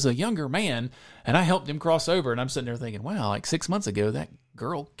me. It was a younger man, and I helped him cross over. And I'm sitting there thinking, wow, like 6 months ago, that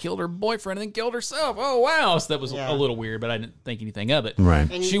girl killed her boyfriend and then killed herself. Oh, wow. So that was Yeah. a little weird, but I didn't think anything of it.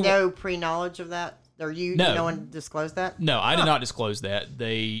 Right. And She- no pre-knowledge of that? Or No. no one disclosed that? No, I did not disclose that.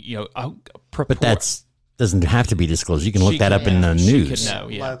 They, you know, But that's doesn't have to be disclosed. You can look She that could- up in the she news. could know.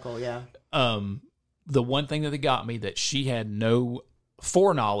 Yeah. Local, yeah. The one thing that they got me that she had no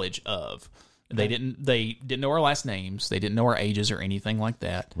foreknowledge of. They didn't know our last names. They didn't know our ages or anything like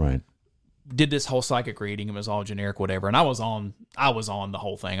that. Right. Did this whole psychic reading. It was all generic, whatever. And I was on the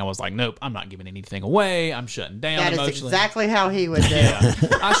whole thing. I was like, nope, I'm not giving anything away. I'm shutting down That is emotionally. exactly how he would do. Yeah,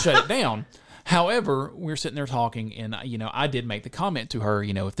 I shut it down. However, we were sitting there talking, and you know, I did make the comment to her,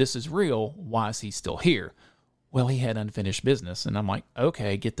 you know, if this is real, why is he still here? Well, he had unfinished business, and I'm like,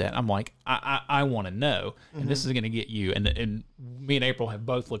 okay, get that. I'm like, I want to know, and this is going to get you. And me and April have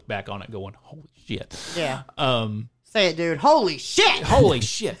both looked back on it, going, holy shit. Yeah. Say it, dude. Holy shit! Holy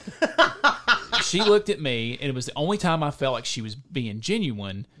shit. She looked at me, and it was the only time I felt like she was being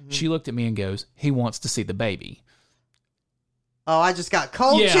genuine. She looked at me and goes, he wants to see the baby. Oh, I just got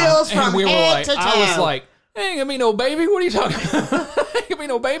cold chills from and we were head like, to toe. I was like, ain't gonna be no baby. What are you talking about? Ain't gonna be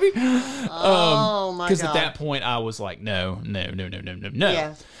no baby. oh my god! Because at that point, I was like, no.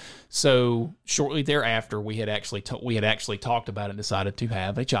 Yeah. So shortly thereafter, we had actually talked about it and decided to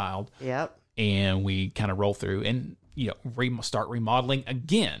have a child, Yep. and we kind of roll through and start remodeling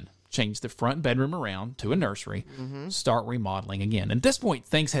again. Change the front bedroom around to a nursery, start remodeling again. And at this point,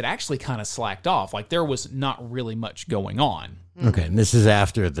 things had actually kind of slacked off. Like there was not really much going on. Okay. And this is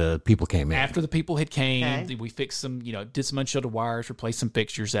after the people came in. After the people had came, Okay. we fixed some, did some unshielded wires, replaced some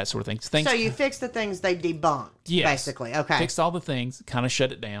fixtures, that sort of thing. Things So you fixed the things they debunked, Yes. basically. Okay. fixed all the things, kind of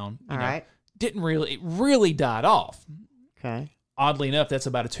shut it down. All right. It really died off. Okay. Oddly enough, that's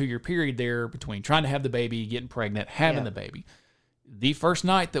about a 2-year period there between trying to have the baby, getting pregnant, having Yeah. the baby. The first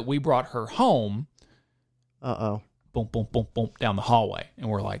night that we brought her home, Uh-oh. boom, boom, boom, boom, down the hallway. And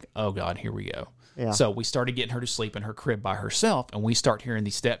we're like, oh God, here we go. Yeah. So we started getting her to sleep in her crib by herself, and we start hearing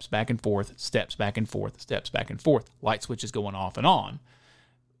these steps back and forth, steps back and forth, steps back and forth, light switches going off and on.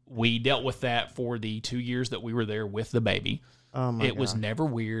 We dealt with that for the 2 years that we were there with the baby. Oh my It was God. never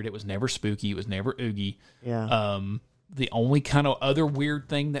weird. It was never spooky. It was never oogie. Yeah. The only kind of other weird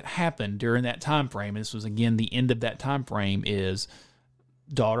thing that happened during that time frame, and this was again the end of that time frame, is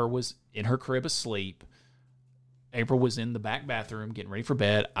daughter was in her crib asleep. April was in the back bathroom getting ready for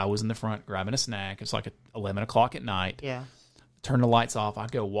bed. I was in the front grabbing a snack. It's like 11 o'clock at night. yeah. turn the lights off. I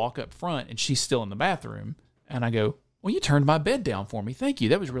go walk up front, and she's still in the bathroom. And I go, well, you turned my bed down for me. Thank you.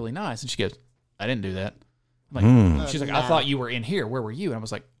 That was really nice. And she goes, I didn't do that. I'm like, she's like, I thought you were in here. Where were you? And I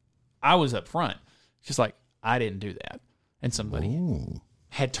was like, I was up front. She's like, I didn't do that. And somebody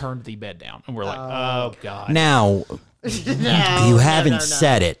had turned the bed down. And we're like, oh, God. Now, you haven't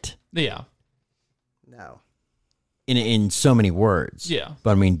said it Yeah. No. in so many words. Yeah.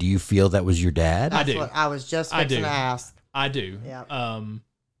 But I mean, do you feel that was your dad? That's do. what I was just I fixing do. to ask. I do. Yeah.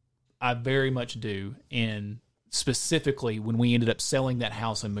 I very much do. And specifically, when we ended up selling that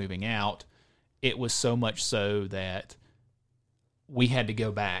house and moving out, it was so much so that we had to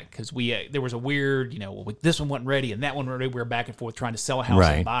go back because there was a weird, this one wasn't ready and that one ready. We were back and forth trying to sell a house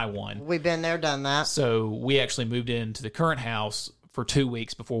and buy one. We've been there, done that. So we actually moved into the current house for 2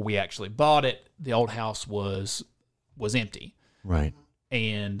 weeks before we actually bought it. The old house was empty. Right.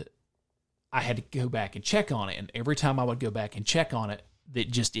 And I had to go back and check on it. And every time I would go back and check on it, it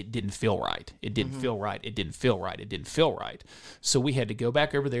didn't feel right. It didn't feel right. It didn't feel right. It didn't feel right. So we had to go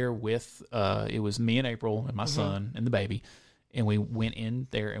back over there with, it was me and April and my son and the baby. And we went in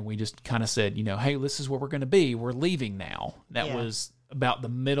there and we just kind of said, hey, this is where we're going to be. We're leaving now. That was about the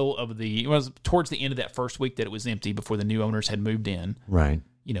middle of it was towards the end of that first week that it was empty before the new owners had moved in. Right.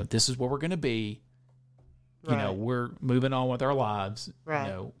 This is where we're going to be. We're moving on with our lives.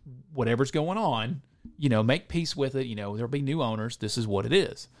 Right. Whatever's going on, make peace with it. There'll be new owners. This is what it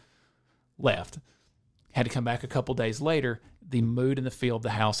is. Left. Had to come back a couple days later. The mood and the feel of the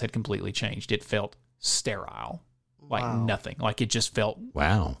house had completely changed. It felt sterile. Like nothing. Like it just felt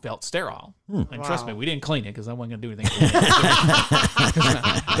sterile. And trust me, we didn't clean it because I wasn't going to do anything for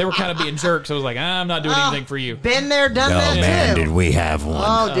it. They were kind of being jerks. So I was like, I'm not doing anything for you. Been there, done Oh that man, too. did we have one?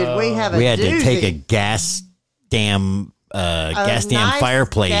 Oh, did we have a We had to doozy. take a gas dam nice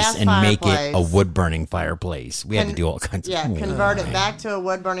fireplace gas and make it a fireplace. wood burning fireplace. We had to do all kinds of convert it back to a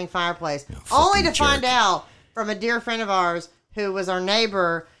wood burning fireplace. fucking Only to find jerk. out from a dear friend of ours who was our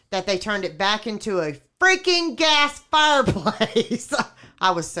neighbor that they turned it back into a freaking gas fireplace.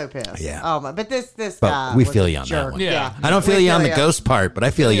 I was so pissed. Yeah. Oh my! But this But guy. we was feel a you on that jerk. one. Yeah. I don't feel We you on the ya. ghost part, but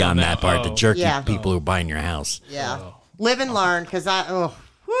I feel you on that part. The jerky Yeah. people who are buying your house. Yeah. Live and learn, because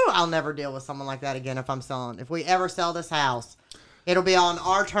I'll never deal with someone like that again if I'm selling. If we ever sell this house, it'll be on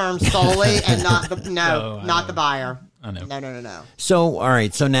our terms solely and not the not the buyer. I know. No. So all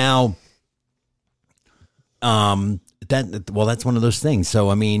right, so now, that's one of those things. So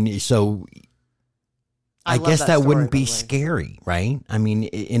I mean, I love guess that story, wouldn't by be the way. scary, right? I mean,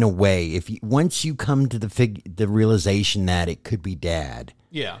 in a way, once you come to the realization that it could be dad,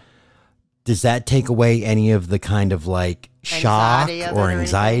 Yeah. does that take away any of the kind of like shock Anxiety of it or or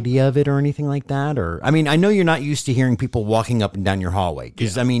anxiety of it or anything like that? Or I mean, I know you're not used to hearing people walking up and down your hallway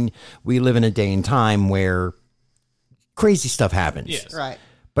because I mean, we live in a day and time where crazy stuff happens. Yes. Right.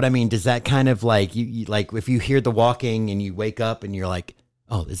 But I mean, does that kind of like you like if you hear the walking and you wake up and you're like,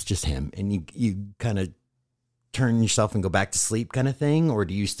 oh, it's just him, and you kind of turn yourself and go back to sleep kind of thing? Or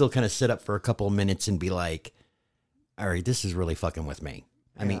do you still kind of sit up for a couple of minutes and be like, all right, this is really fucking with me?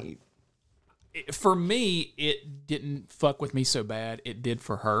 I mean, For me, it didn't fuck with me so bad. It did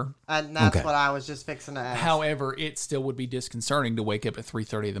for her. And that's Okay. what I was just fixing to ask. However, it still would be disconcerting to wake up at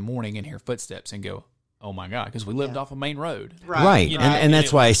 3:30 in the morning and hear footsteps and go, oh my God, because we lived off a main road. right. You know, and that's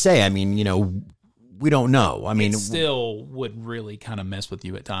it- why I say, I mean, we don't know. I mean, It still would really kind of mess with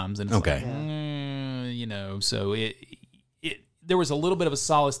you at times. And it's Okay. like, so there was a little bit of a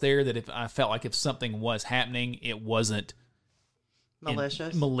solace there that if I felt like if something was happening, it wasn't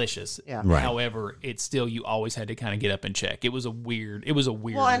malicious. Yeah. Right. However, it's still, you always had to kind of get up and check. It was a weird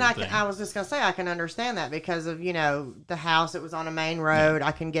Well, and thing. I was just gonna say I can understand that because of the house. It was on a main road.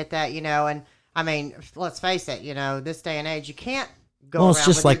 I can get that. And I mean, let's face it. This day and age, you can't go. well, it's around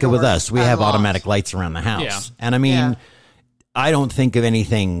just with like it your with doors us. We have unlocked. automatic lights around the house. Yeah. And I mean, Yeah. I don't think of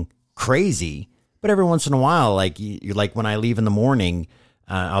anything crazy, but every once in a while, like you're like when I leave in the morning,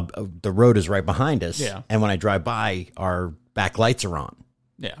 the road is right behind us. Yeah. And when I drive by, our back lights are on,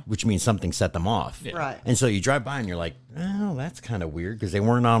 Yeah. which means something set them off. Yeah. Right. And so you drive by and you're like, oh, that's kind of weird because they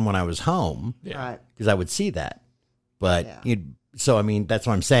weren't on when I was home Yeah. Right. because I would see that. But Yeah. so, I mean, that's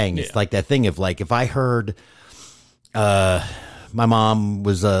what I'm saying. It's Yeah. like that thing of like, if I heard, my mom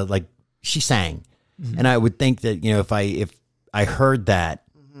was like, she sang, and I would think that, if I heard that,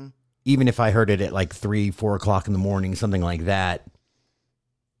 even if I heard it at like 3-4 o'clock in the morning, something like that,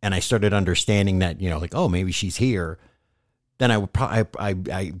 and I started understanding that, like, oh, maybe she's here, then I would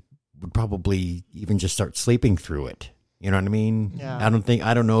I would probably even just start sleeping through it. You know what I mean? Yeah.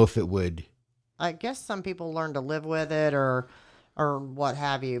 I don't know if it would. I guess some people learn to live with it or what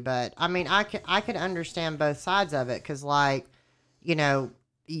have you, but I mean, I could understand both sides of it because, like, you know,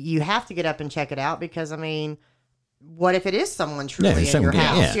 you have to get up and check it out because, I mean, what if it is someone truly in your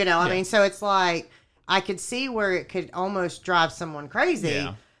house? Yeah. You know, I mean, so it's like I could see where it could almost drive someone crazy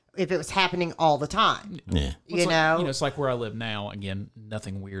if it was happening all the time. Yeah. You know, it's like where I live now. Again,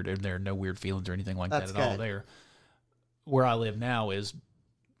 nothing weird. There are no weird feelings or anything like that at all there. Where I live now is,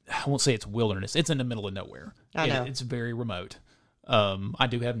 I won't say it's wilderness. It's in the middle of nowhere. I know. It's very remote. I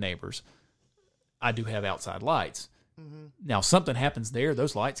do have neighbors. I do have outside lights. Mm-hmm. Now, something happens there.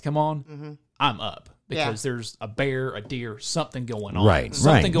 Those lights come on. I'm up because there's a bear, a deer, something going on. Right.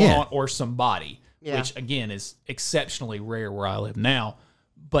 Something going Yeah. on, or somebody, which again is exceptionally rare where I live now.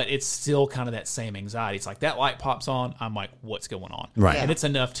 But it's still kind of that same anxiety. It's like that light pops on. I'm like, what's going on? Right. And it's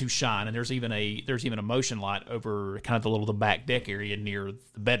enough to shine. And there's even a motion light over kind of the back deck area near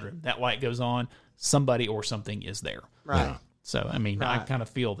the bedroom. That light goes on. Somebody or something is there. right. Yeah. So I mean, I kind of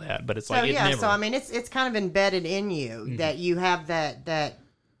feel that, but it's So like it yeah, never. so I mean, it's kind of embedded in you that you have that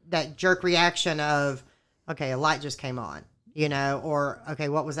jerk reaction of, okay, a light just came on, you know, or okay,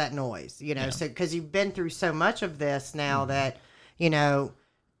 what was that noise, you know? So because you've been through so much of this now that, you know,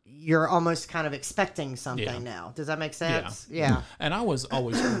 you're almost kind of expecting something now. Does that make sense? Yeah. And I was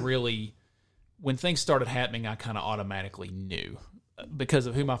always really, when things started happening, I kind of automatically knew because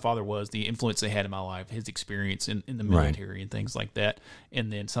of who my father was, the influence they had in my life, his experience in the military and things like that.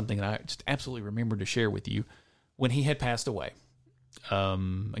 And then something that I just absolutely remember to share with you when he had passed away.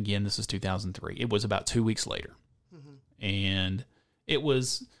 Again, this is 2003. It was about 2 weeks later. And it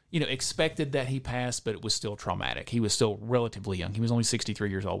was, you know, expected that he passed, but it was still traumatic. He was still relatively young. He was only 63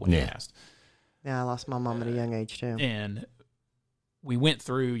 years old when he passed. Yeah, I lost my mom at a young age too. And we went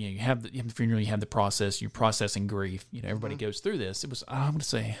through, you know, you have the funeral, you have the process, you're processing grief. You know, everybody goes through this. It was, I'm going to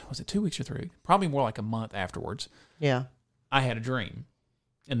say, was it 2 weeks or 3? Probably more like a month afterwards. Yeah. I had a dream.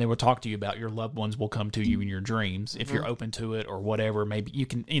 And they will talk to you about your loved ones will come to you in your dreams. If you're open to it or whatever, maybe you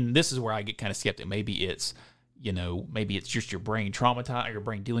can, and this is where I get kind of skeptical. Maybe it's, you know, maybe it's just your brain traumatized, or your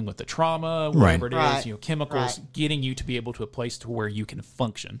brain dealing with the trauma, whatever it is, you know, chemicals getting you to be able to a place to where you can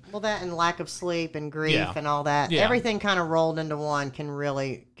function. Well, that and lack of sleep and grief and all that, everything kind of rolled into one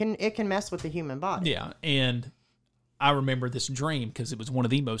can mess with the human body. Yeah, and I remember this dream because it was one of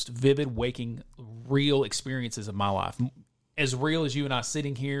the most vivid, waking, real experiences of my life. As real as you and I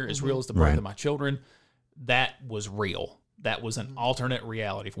sitting here, as real as the birth of my children, that was real. That was an alternate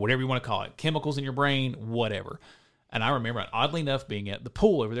reality, for whatever you want to call it. Chemicals in your brain, whatever. And I remember, oddly enough, being at the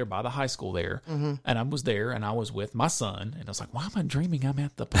pool over there by the high school there. And I was there, and I was with my son. And I was like, why am I dreaming I'm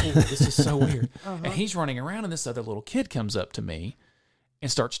at the pool? This is so weird. And he's running around, and this other little kid comes up to me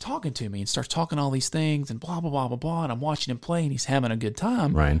and starts talking to me and starts talking all these things and blah, blah, blah, blah, blah. And I'm watching him play, and he's having a good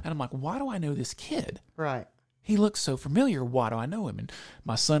time. Right. And I'm like, why do I know this kid? Right. He looks so familiar. Why do I know him? And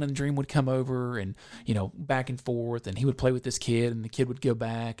my son in the dream would come over and, you know, back and forth, and he would play with this kid, and the kid would go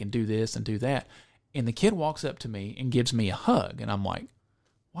back and do this and do that. And the kid walks up to me and gives me a hug. And I'm like,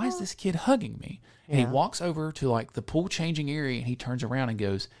 why is this kid hugging me? And he walks over to like the pool changing area, and he turns around and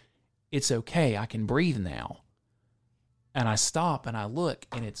goes, it's okay. I can breathe now. And I stop and I look,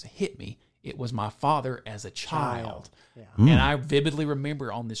 and it's hit me. It was my father as a child. Yeah. And I vividly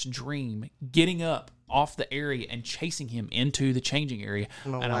remember on this dream getting up off the area and chasing him into the changing area.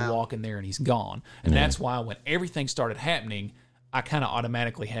 I walk in there and he's gone. And that's why when everything started happening, I kind of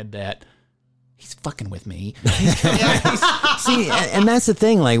automatically had that, he's fucking with me. See, and that's the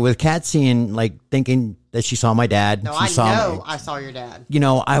thing, like with Kat seeing, like thinking that she saw my dad. No, she I saw know I saw your dad. You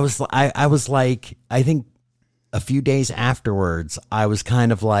know, I was like, I think a few days afterwards, I was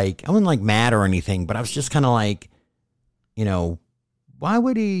kind of like, I wasn't like mad or anything, but I was just kind of like, you know, why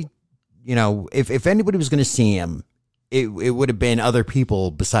would he, you know, if anybody was going to see him, it would have been other people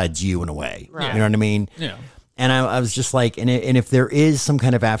besides you in a way. Right. You know what I mean? Yeah. And I was just like, and if there is some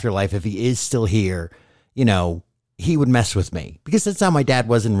kind of afterlife, if he is still here, you know, he would mess with me because that's how my dad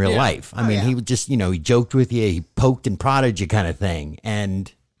was in real life. I mean, he would just, you know, he joked with you, he poked and prodded you kind of thing.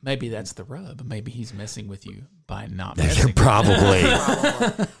 And maybe that's the rub. Maybe he's messing with you by not messing. Probably.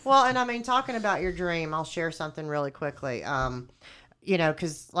 Well, and I mean, talking about your dream, I'll share something really quickly. You know,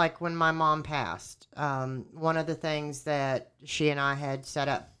 because like when my mom passed, one of the things that she and I had set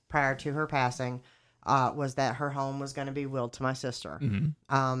up prior to her passing was that her home was going to be willed to my sister.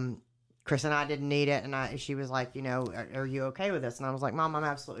 Chris and I didn't need it, and she was like, you know, are you okay with this? And I was like, Mom, I'm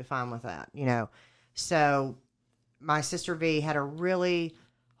absolutely fine with that, you know. So my sister V had a really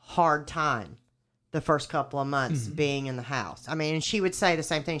hard time the first couple of months being in the house. I mean, and she would say the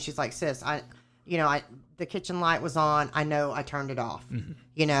same thing. She's like, sis, the kitchen light was on. I know I turned it off,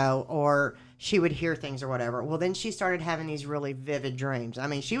 you know, or she would hear things or whatever. Well, then she started having these really vivid dreams. I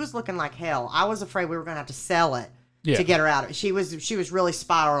mean, she was looking like hell. I was afraid we were going to have to sell it to get her out of it. She was really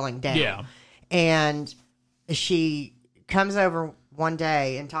spiraling down. Yeah. And she comes over one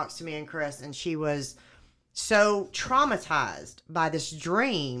day and talks to me and Chris, and she was so traumatized by this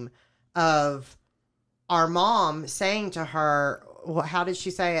dream of our mom saying to her, well, how did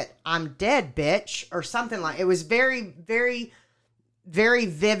she say it? I'm dead, bitch, or something like. It was very, very, very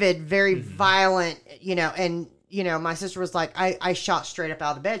vivid, very violent, and my sister was like, I shot straight up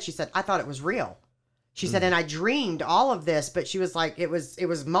out of the bed. She said, I thought it was real. She said, and I dreamed all of this, but she was like, it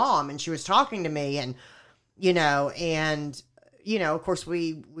was mom, and she was talking to me, and of course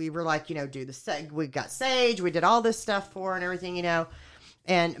we were like, we got sage, we did all this stuff for her and everything,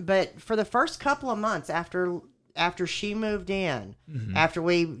 but for the first couple of months after she moved in, after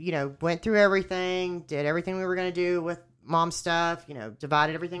we, went through everything, did everything we were going to do with mom's stuff,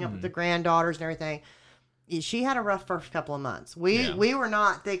 divided everything up with the granddaughters and everything, she had a rough first couple of months. We were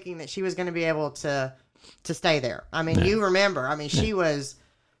not thinking that she was going to be able to stay there. I mean, you remember, she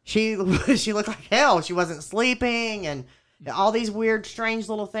looked like hell. She wasn't sleeping, and all these weird, strange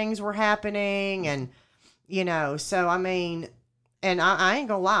little things were happening. And, so I mean, and I ain't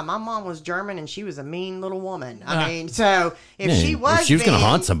gonna lie, my mom was German and she was a mean little woman. I mean, so if she was going to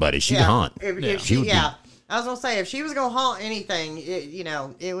haunt somebody, she'd haunt. I was gonna say, if she was gonna haunt anything,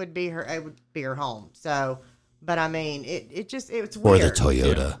 it would be her. It would be her home. So, but I mean, it's weird. Or the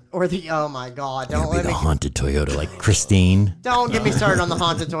Toyota. Or oh my God, don't let me. The haunted Toyota, like Christine. Don't get me started on the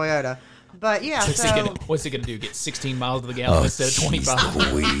haunted Toyota. But yeah, what's it gonna do? Get 16 miles to the gallon instead of 25?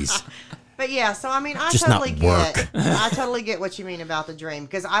 Louise. But yeah, so I mean, I totally get what you mean about the dream,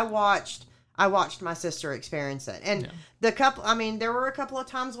 because I watched my sister experience it, and there were a couple of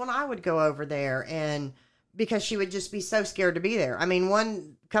times when I would go over there, and because she would just be so scared to be there. I mean,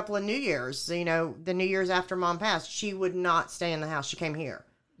 one couple of New Year's, the New Year's after mom passed, she would not stay in the house. She came here.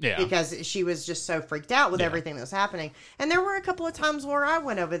 Yeah. Because she was just so freaked out with everything that was happening. And there were a couple of times where I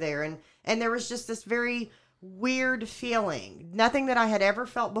went over there, and there was just this very weird feeling. Nothing that I had ever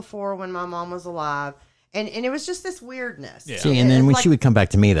felt before when my mom was alive. And it was just this weirdness. Yeah. See, and then when she would come back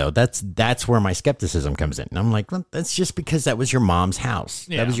to me, though, that's where my skepticism comes in. And I'm like, well, that's just because that was your mom's house.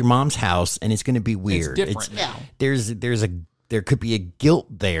 Yeah. That was your mom's house, and it's going to be weird. It's different now. There could be a guilt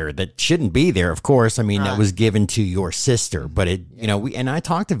there that shouldn't be there, of course. I mean, that was given to your sister, but and I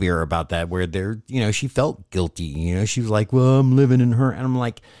talked to Vera about that, where she felt guilty. She was like, well, I'm living in her, and I'm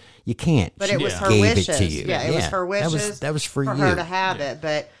like, you can't. But it was her gave wishes. It to you. Yeah, it was her wishes. That was for you. her to have it,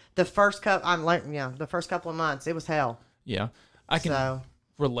 but. The first couple of months, it was hell. Yeah, I can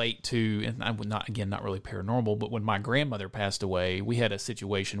relate to, and I would not really paranormal, but when my grandmother passed away, we had a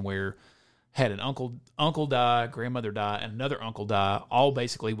situation where had an uncle die, grandmother die, and another uncle die, all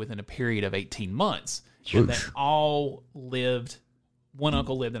basically within a period of 18 months. And they all lived. One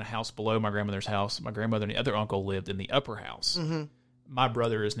uncle lived in a house below my grandmother's house. My grandmother and the other uncle lived in the upper house. Mm-hmm. My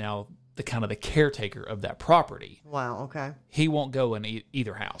brother is now the caretaker of that property. Wow. Okay. He won't go in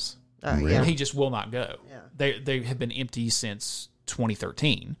either house. Yeah. He just will not go. Yeah. They have been empty since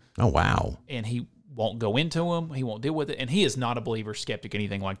 2013. Oh wow. And he won't go into them. He won't deal with it. And he is not a believer, skeptic,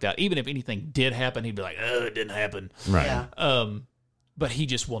 anything like that. Even if anything did happen, he'd be like, "Oh, it didn't happen." Right. Yeah. But he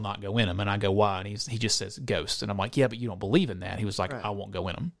just will not go in them. And I go, "Why?" And he just says ghosts. And I'm like, "Yeah, but you don't believe in that." He was like, "I won't go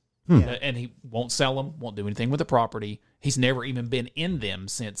in them." And he won't sell them. Won't do anything with the property. He's never even been in them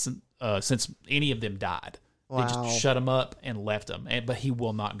since any of them died. Wow. They just shut them up and left them, but he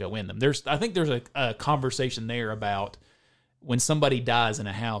will not go in them. I think there's a conversation there about when somebody dies in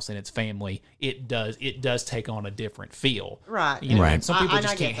a house and it's family, it does take on a different feel, right? And some people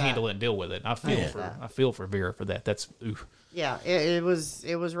just can't handle it and deal with it. I feel for Vera for that. That's oof. Yeah, it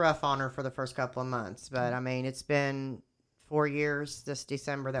was rough on her for the first couple of months, but I mean, it's been 4 years this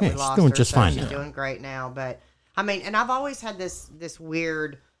December that we lost her. Just fine. She's doing great now, but I mean, and I've always had this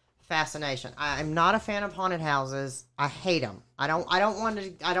weird fascination. I'm not a fan of haunted houses. I hate them. I don't want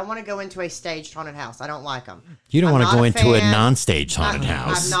to go into a staged haunted house. I don't like them. You don't want to go into a non-staged haunted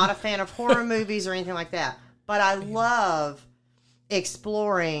house. I'm not a fan of horror movies or anything like that. But I love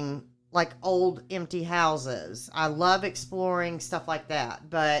exploring like old empty houses. I love exploring stuff like that.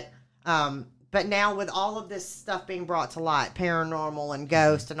 But now with all of this stuff being brought to light, paranormal and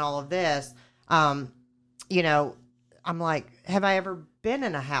ghost and all of this, I'm like, have I ever been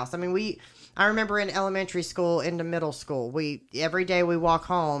in a house? I mean, I remember in elementary school into middle school, every day we walk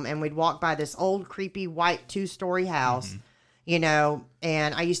home and we'd walk by this old creepy white 2-story house,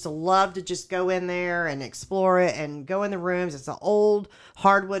 and I used to love to just go in there and explore it and go in the rooms. It's the old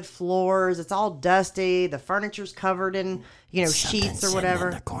hardwood floors. It's all dusty. The furniture's covered in, sheets or whatever.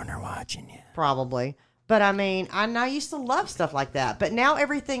 In the corner watching you. Probably. But I mean, I used to love stuff like that, but now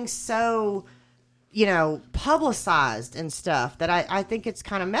everything's so publicized and stuff that I think it's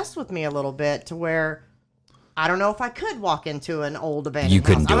kind of messed with me a little bit to where I don't know if I could walk into an old abandoned You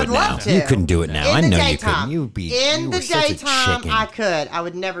couldn't house. do I it would now. love to. You couldn't do it now. In I the know daytime. you couldn't. You In were the such a daytime, chicken. I could. I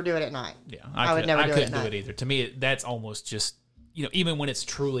would never do it at night. Yeah, I would never do it at couldn't night. do it either. To me, that's almost just even when it's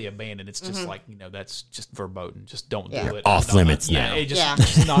truly abandoned, it's just like that's just verboten. Just don't Yeah. do it. Off limits Yeah, now. it just, Yeah.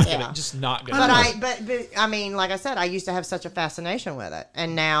 just not Yeah. gonna, just not gonna. But I mean, like I said, I used to have such a fascination with it,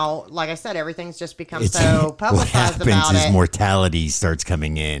 and now, like I said, everything's just become so what publicized happens about is it. mortality starts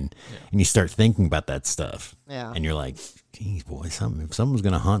coming in, and you start thinking about that stuff. Yeah. And you're like, geez, boy, if someone's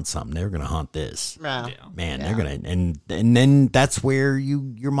going to hunt something, they're going to hunt this. Yeah. Man, they're gonna, and then that's where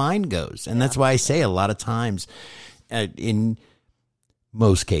your mind goes, and that's why I say a lot of times, in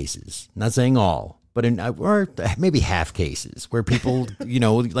most cases, not saying all, but in or maybe half cases where people,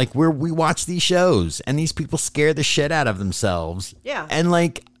 like where we watch these shows and these people scare the shit out of themselves. Yeah. And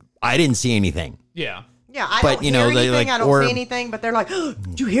like, I didn't see anything. Yeah. Yeah, I But, don't you hear know, they, anything. like, I don't or- see anything. But they're like, oh,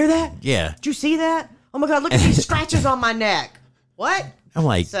 "Did you hear that? Yeah. Did you see that? Oh my God! Look at these scratches on my neck. What? I'm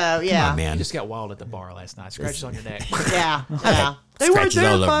like, So, yeah. come on, man. You just got wild at the bar last night. Scratches on your neck. Yeah, yeah. They weren't Scratches all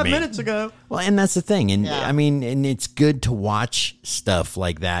there over 5 me. minutes ago. Well, and that's the thing. And Yeah. I mean, and it's good to watch stuff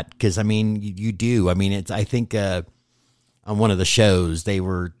like that because, I mean, you do. I mean, I think on one of the shows,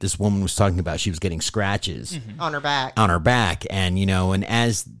 this woman was talking about she was getting scratches On her back. on her back. And, and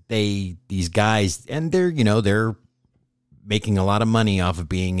as these guys, and they're making a lot of money off of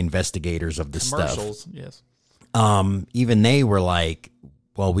being investigators of this stuff. Commercials. Yes. Even they were like,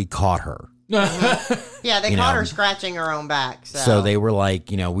 well, we caught her. Yeah, they caught her scratching her own back. So they were like,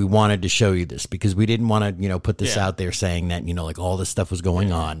 we wanted to show you this because we didn't want to, put this Yeah. out there saying that, like all this stuff was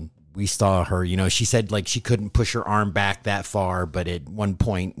going on. We saw her, she said like she couldn't push her arm back that far, but at one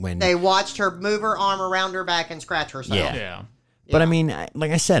point when they watched her move her arm around her back and scratch herself. Yeah. Yeah. But I mean,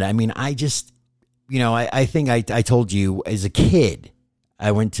 like I said, I mean, I just, I think I told you as a kid,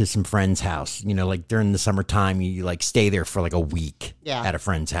 I went to some friend's house, like during the summertime, you like stay there for like a week Yeah. at a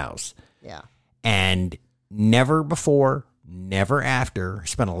friend's house. Yeah. And never before, never after,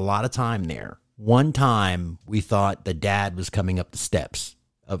 spent a lot of time there. One time we thought the dad was coming up the steps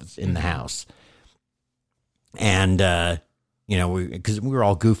in the house. And, because we were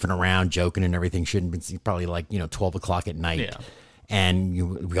all goofing around, joking and everything, shouldn't have been probably like, 12 o'clock at night. Yeah.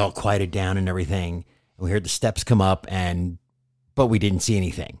 And we all quieted down and everything. And we heard the steps come up but we didn't see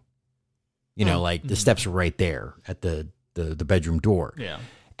anything. Like the steps were right there at the bedroom door. Yeah.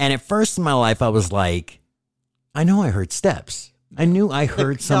 And at first in my life, I was like, I know I heard steps. I knew I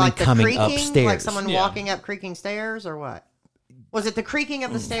heard someone like the coming creaking, upstairs. like someone Yeah. walking up creaking stairs, or what? Was it the creaking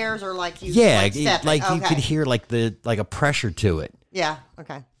of the stairs, or like you? Yeah, like, stepping? you Okay. could hear like a pressure to it, Yeah.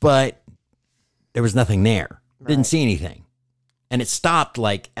 Okay. but there was nothing there. Didn't Right. see anything, and it stopped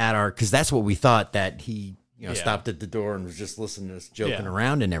like because that's what we thought that he Yeah. stopped at the door and was just listening to us joking Yeah.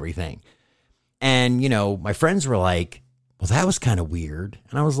 around and everything. And my friends were like, "Well, that was kind of weird,"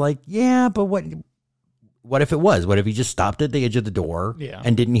 and I was like, "Yeah, but what if it was? What if he just stopped at the edge of the door Yeah.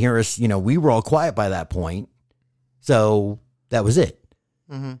 and didn't hear us? We were all quiet by that point, so that was it."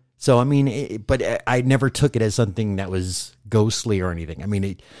 Mm-hmm. So, I mean, but I never took it as something that was ghostly or anything. I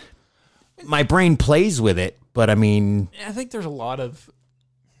mean, my brain plays with it, but I mean, I think there's a lot of,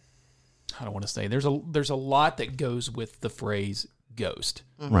 I don't want to say there's a lot that goes with the phrase ghost.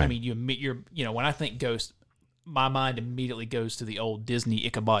 Right. I mean, when I think ghost, my mind immediately goes to the old Disney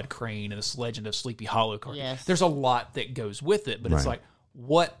Ichabod Crane and this Legend of Sleepy Hollow cartoon. Yes. There's a lot that goes with it, but it's Right. like,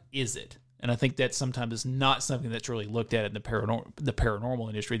 what is it? And I think that sometimes is not something that's really looked at in the paranormal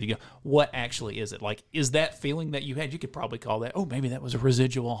industry. To go, what actually is it? Like, is that feeling that you had? You could probably call that, oh, maybe that was a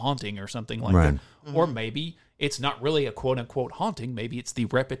residual haunting or something like Right. that. Or maybe it's not really a quote unquote haunting. Maybe it's the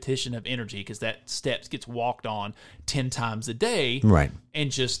repetition of energy because that steps gets walked on 10 times a day. right. And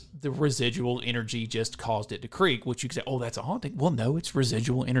just the residual energy just caused it to creak, which you could say, oh, that's a haunting. Well, no, it's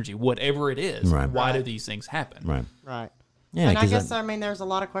residual energy. Whatever it is, Right. why do Right. these things happen? Right. Right. Yeah. And I 'cause guess, there's a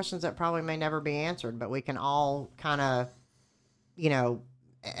lot of questions that probably may never be answered, but we can all kind of,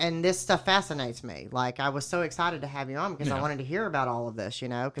 and this stuff fascinates me. Like, I was so excited to have you on because I wanted to hear about all of this,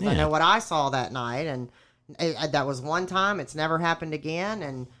 because I know what I saw that night, and that was one time. It's never happened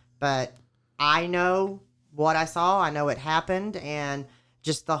again. But I know what I saw. I know it happened, and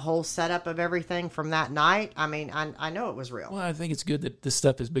just the whole setup of everything from that night. I mean, I know it was real. Well, I think it's good that this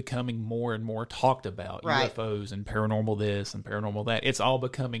stuff is becoming more and more talked about. Right. UFOs and paranormal this and paranormal that. It's all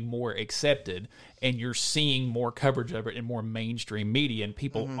becoming more accepted, and you're seeing more coverage of it in more mainstream media, and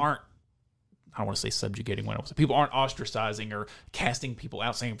people aren't I don't want to say subjugating when people aren't ostracizing or casting people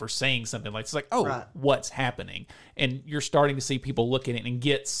out saying for saying something like, it's like, oh, Right. what's happening? And you're starting to see people look at it and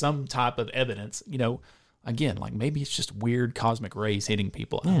get some type of evidence, again, like maybe it's just weird cosmic rays hitting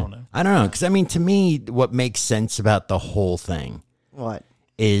people. I don't know. I don't know. Because, I mean, to me, what makes sense about the whole thing What?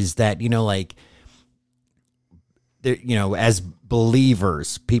 is that, as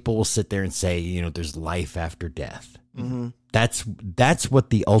believers, people will sit there and say, there's life after death. Mm-hmm. That's what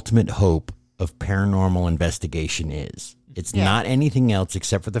the ultimate hope of paranormal investigation is. It's not anything else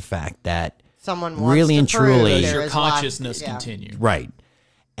except for the fact that Someone wants really to and prove truly, there Your is life. consciousness Yeah. continue. right.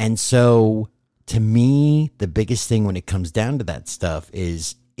 And so, to me, the biggest thing when it comes down to that stuff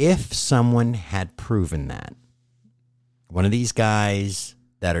is if someone had proven that, one of these guys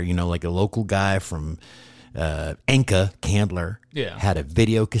that are, like a local guy from Enka, Candler, Yeah. had a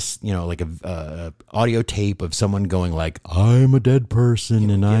video, like a audio tape of someone going like, I'm a dead person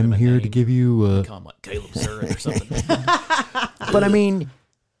and I'm him a here to name. give you a... Call him like Caleb Surratt or something. But I mean,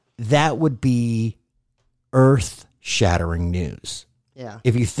 that would be earth-shattering news. Yeah.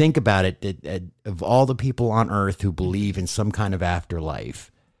 If you think about it, of all the people on Earth who believe in some kind of afterlife,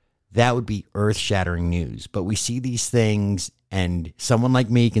 that would be earth-shattering news. But we see these things, and someone like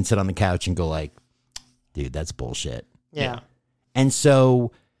me can sit on the couch and go like, dude, that's bullshit. Yeah. And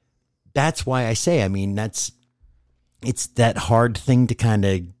so that's why I say, I mean, it's that hard thing to kind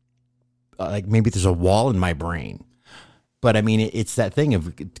of, like maybe there's a wall in my brain. But I mean, it's that thing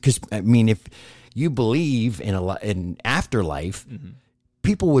of, because I mean, if you believe in in afterlife,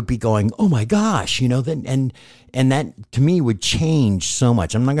 people would be going, "Oh my gosh," then and that to me would change so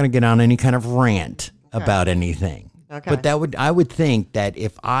much. I'm not going to get on any kind of rant about anything, Okay. but I would think that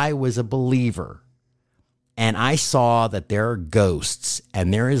if I was a believer and I saw that there are ghosts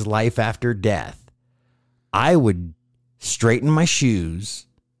and there is life after death, I would straighten my shoes,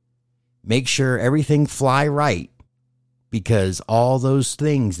 make sure everything fly right. Because all those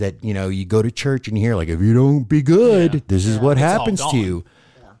things that, you go to church and you hear, like, if you don't be good, this is what It's all happens to gone. you.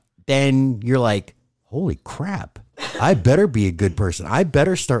 Then you're like, holy crap, I better be a good person. I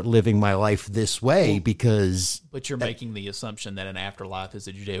better start living my life this way because... But you're making the assumption that an afterlife is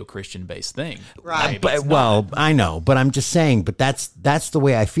a Judeo-Christian based thing. Right. Maybe it's But, well, I know, but I'm just saying, but that's the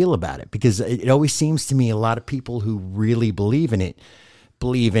way I feel about it. Because it always seems to me a lot of people who really believe in it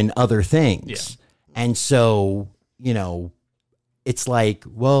believe in other things. Yeah. And so... it's like,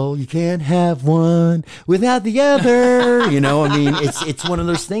 well, you can't have one without the other. I mean, it's one of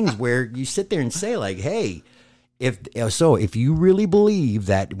those things where you sit there and say like, hey, if you really believe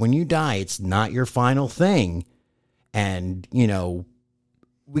that when you die, it's not your final thing. And,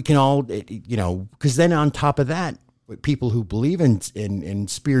 we can all, because then on top of that, with people who believe in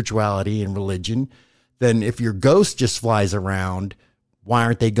spirituality and religion, then if your ghost just flies around, why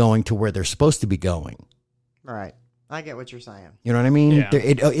aren't they going to where they're supposed to be going? Right. I get what you're saying. You know what I mean? Yeah.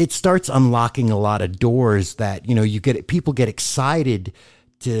 It starts unlocking a lot of doors that, people get excited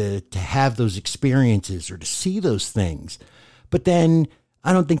to have those experiences or to see those things. But then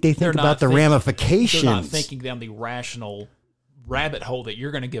I don't think they think about the ramifications. They're not thinking down the rational rabbit hole that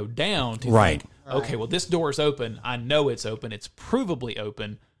you're going to go down to Right. think, okay, well, this door is open. I know it's open. It's provably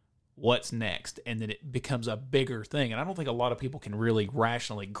open. What's next? And then it becomes a bigger thing. And I don't think a lot of people can really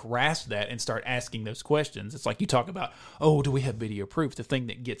rationally grasp that and start asking those questions. It's like you talk about, oh, do we have video proof? The thing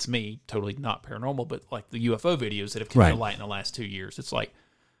that gets me, totally not paranormal, but like the UFO videos that have come to Right. light in the last 2 years. It's like,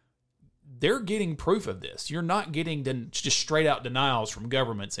 they're getting proof of this. You're not getting just straight out denials from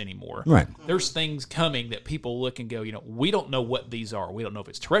governments anymore. Right. There's things coming that people look and go, we don't know what these are. We don't know if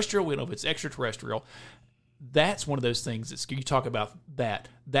it's terrestrial. We don't know if it's extraterrestrial. That's one of those things that you talk about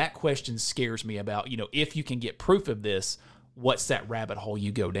that question scares me about, if you can get proof of this, what's that rabbit hole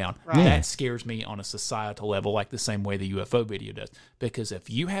you go down? Right. That scares me on a societal level, like the same way the UFO video does. Because if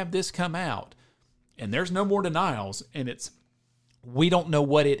you have this come out and there's no more denials and it's, we don't know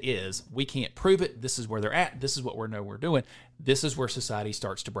what it is. We can't prove it. This is where they're at. This is what we're doing. This is where society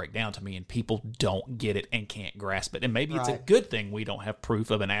starts to break down to me, and people don't get it and can't grasp it. And maybe it's a Right. good thing we don't have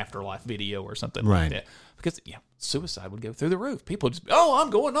proof of an afterlife video or something Right. like that. Because suicide would go through the roof. People just, I'm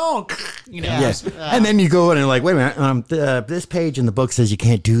going on. Yes. And then you go in and like, wait a minute, this page in the book says you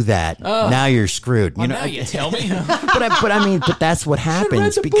can't do that. Now you're screwed. Well, now you tell me. But that's what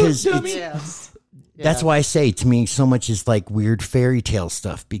happens the book, because dummy. Yes. that's why I say to me so much is like weird fairy tale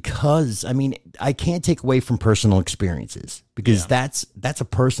stuff because I can't take away from personal experiences because that's a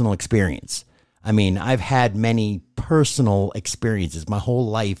personal experience. I've had many personal experiences. My whole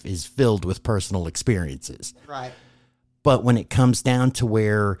life is filled with personal experiences. Right. But when it comes down to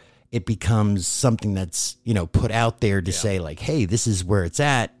where it becomes something that's, put out there to say like, hey, this is where it's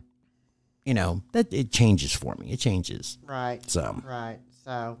at. that it changes for me. It changes. Right. So. Right.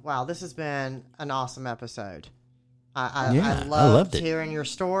 So, wow, this has been an awesome episode. I I loved loved it. hearing your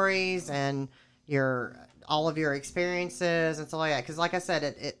stories and all of your experiences and stuff like that. Because, like I said,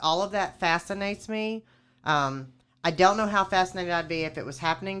 it all of that fascinates me. I don't know how fascinated I'd be if it was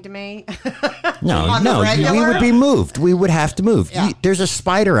happening to me. No, On the we regular? would be moved. We would have to move. Yeah. There's a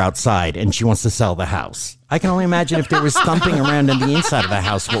spider outside, and she wants to sell the house. I can only imagine if there was thumping around on the inside of the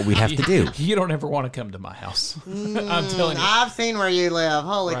house, what we'd have to do. You don't ever want to come to my house. I'm telling you. I've seen where you live.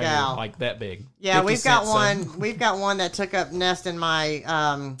 Holy Right cow! here, like that big. Yeah, 50 we've got cent sun. one. We've got one that took up nest in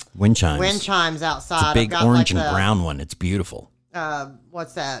my Wind chimes. wind chimes outside. It's a big I've got orange like and brown one. It's beautiful.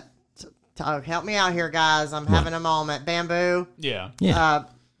 What's that? Help me out here, guys. I'm having a moment. Bamboo. Yeah. Yeah,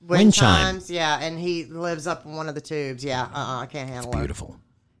 Wind chime. chimes. Yeah, and he lives up in one of the tubes. Yeah. I can't handle it. beautiful.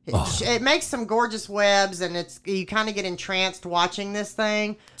 It makes some gorgeous webs, and you kind of get entranced watching this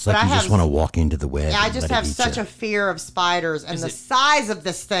thing. It's like you just want to walk into the web. I and just let it have eat such you. a fear of spiders, and Is the it- size of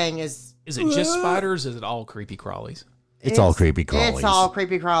this thing is. Is it just spiders? Is it all creepy crawlies? It's all creepy crawlies. It's all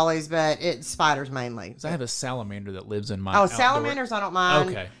creepy crawlies, but it's spiders mainly. Because I have a salamander that lives in my. Oh, outdoor- salamanders, I don't mind.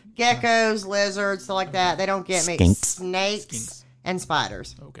 Okay. Geckos, lizards, stuff like that. They don't get me. Skinks. Snakes and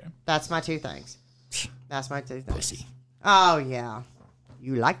spiders. Okay. That's my two things. That's my two things. Pussy. Oh, yeah.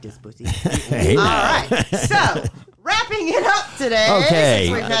 You like this pussy. Hey, All now. right. So, wrapping it up today. Okay.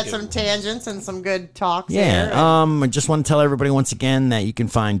 Since we've had some tangents and some good talks Yeah, here. I just want to tell everybody once again that you can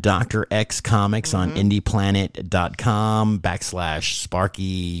find Dr. X Comics on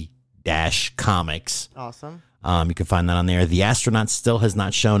indieplanet.com/Sparky-Comics. Awesome. You can find that on there. The Astronaut still has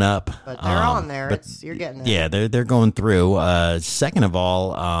not shown up. But they're on there. but You're getting there. yeah, they're going through. Second of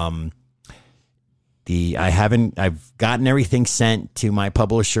all, I've gotten everything sent to my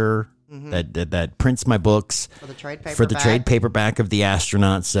publisher that prints my books For the trade paperback. for the trade paperback of The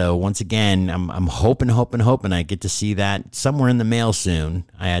Astronaut. So once again, I'm hoping I get to see that somewhere in the mail soon.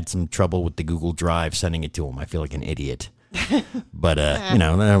 I had some trouble with the Google Drive sending it to him. I feel like an idiot. But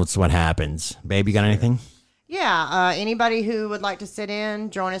that's what happens. Babe, you got anything? Yeah, anybody who would like to sit in,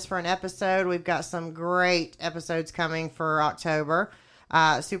 join us for an episode. We've got some great episodes coming for October.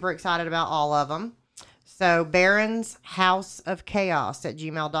 Super excited about all of them. So, Baron's House of Chaos at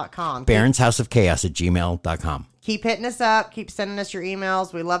gmail.com. Baron's House of Chaos at gmail.com. Keep hitting us up. Keep sending us your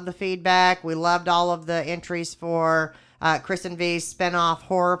emails. We love the feedback. We loved all of the entries for Chris and V's spinoff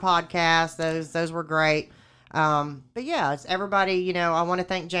horror podcast. Those were great. But yeah, it's everybody, I want to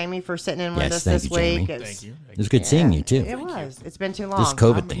thank Jamie for sitting in with Yes, us thank this you, Jamie. week. Thank you. It was good seeing you, too. It was. It's been too long. This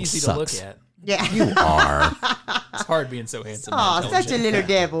COVID I'm thing easy sucks. to look at. Yeah. You are. It's hard being so handsome. Oh, on such a television. little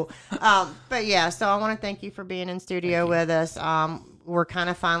devil. But yeah, so I want to thank you for being in studio with us. We're kind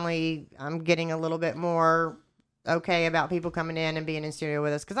of finally, I'm getting a little bit more okay about people coming in and being in studio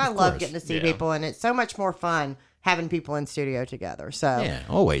with us because I love course. getting to see Yeah. people, and it's so much more fun having people in studio together. So Yeah,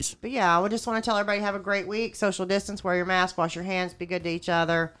 always. But yeah, I would just want to tell everybody have a great week. Social distance, wear your mask, wash your hands, be good to each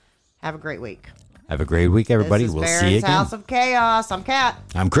other. Have a great week. Have a great week, everybody. This is We'll Baron's see you again. House of Chaos. I'm Kat.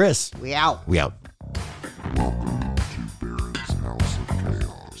 I'm Chris. We out. We out.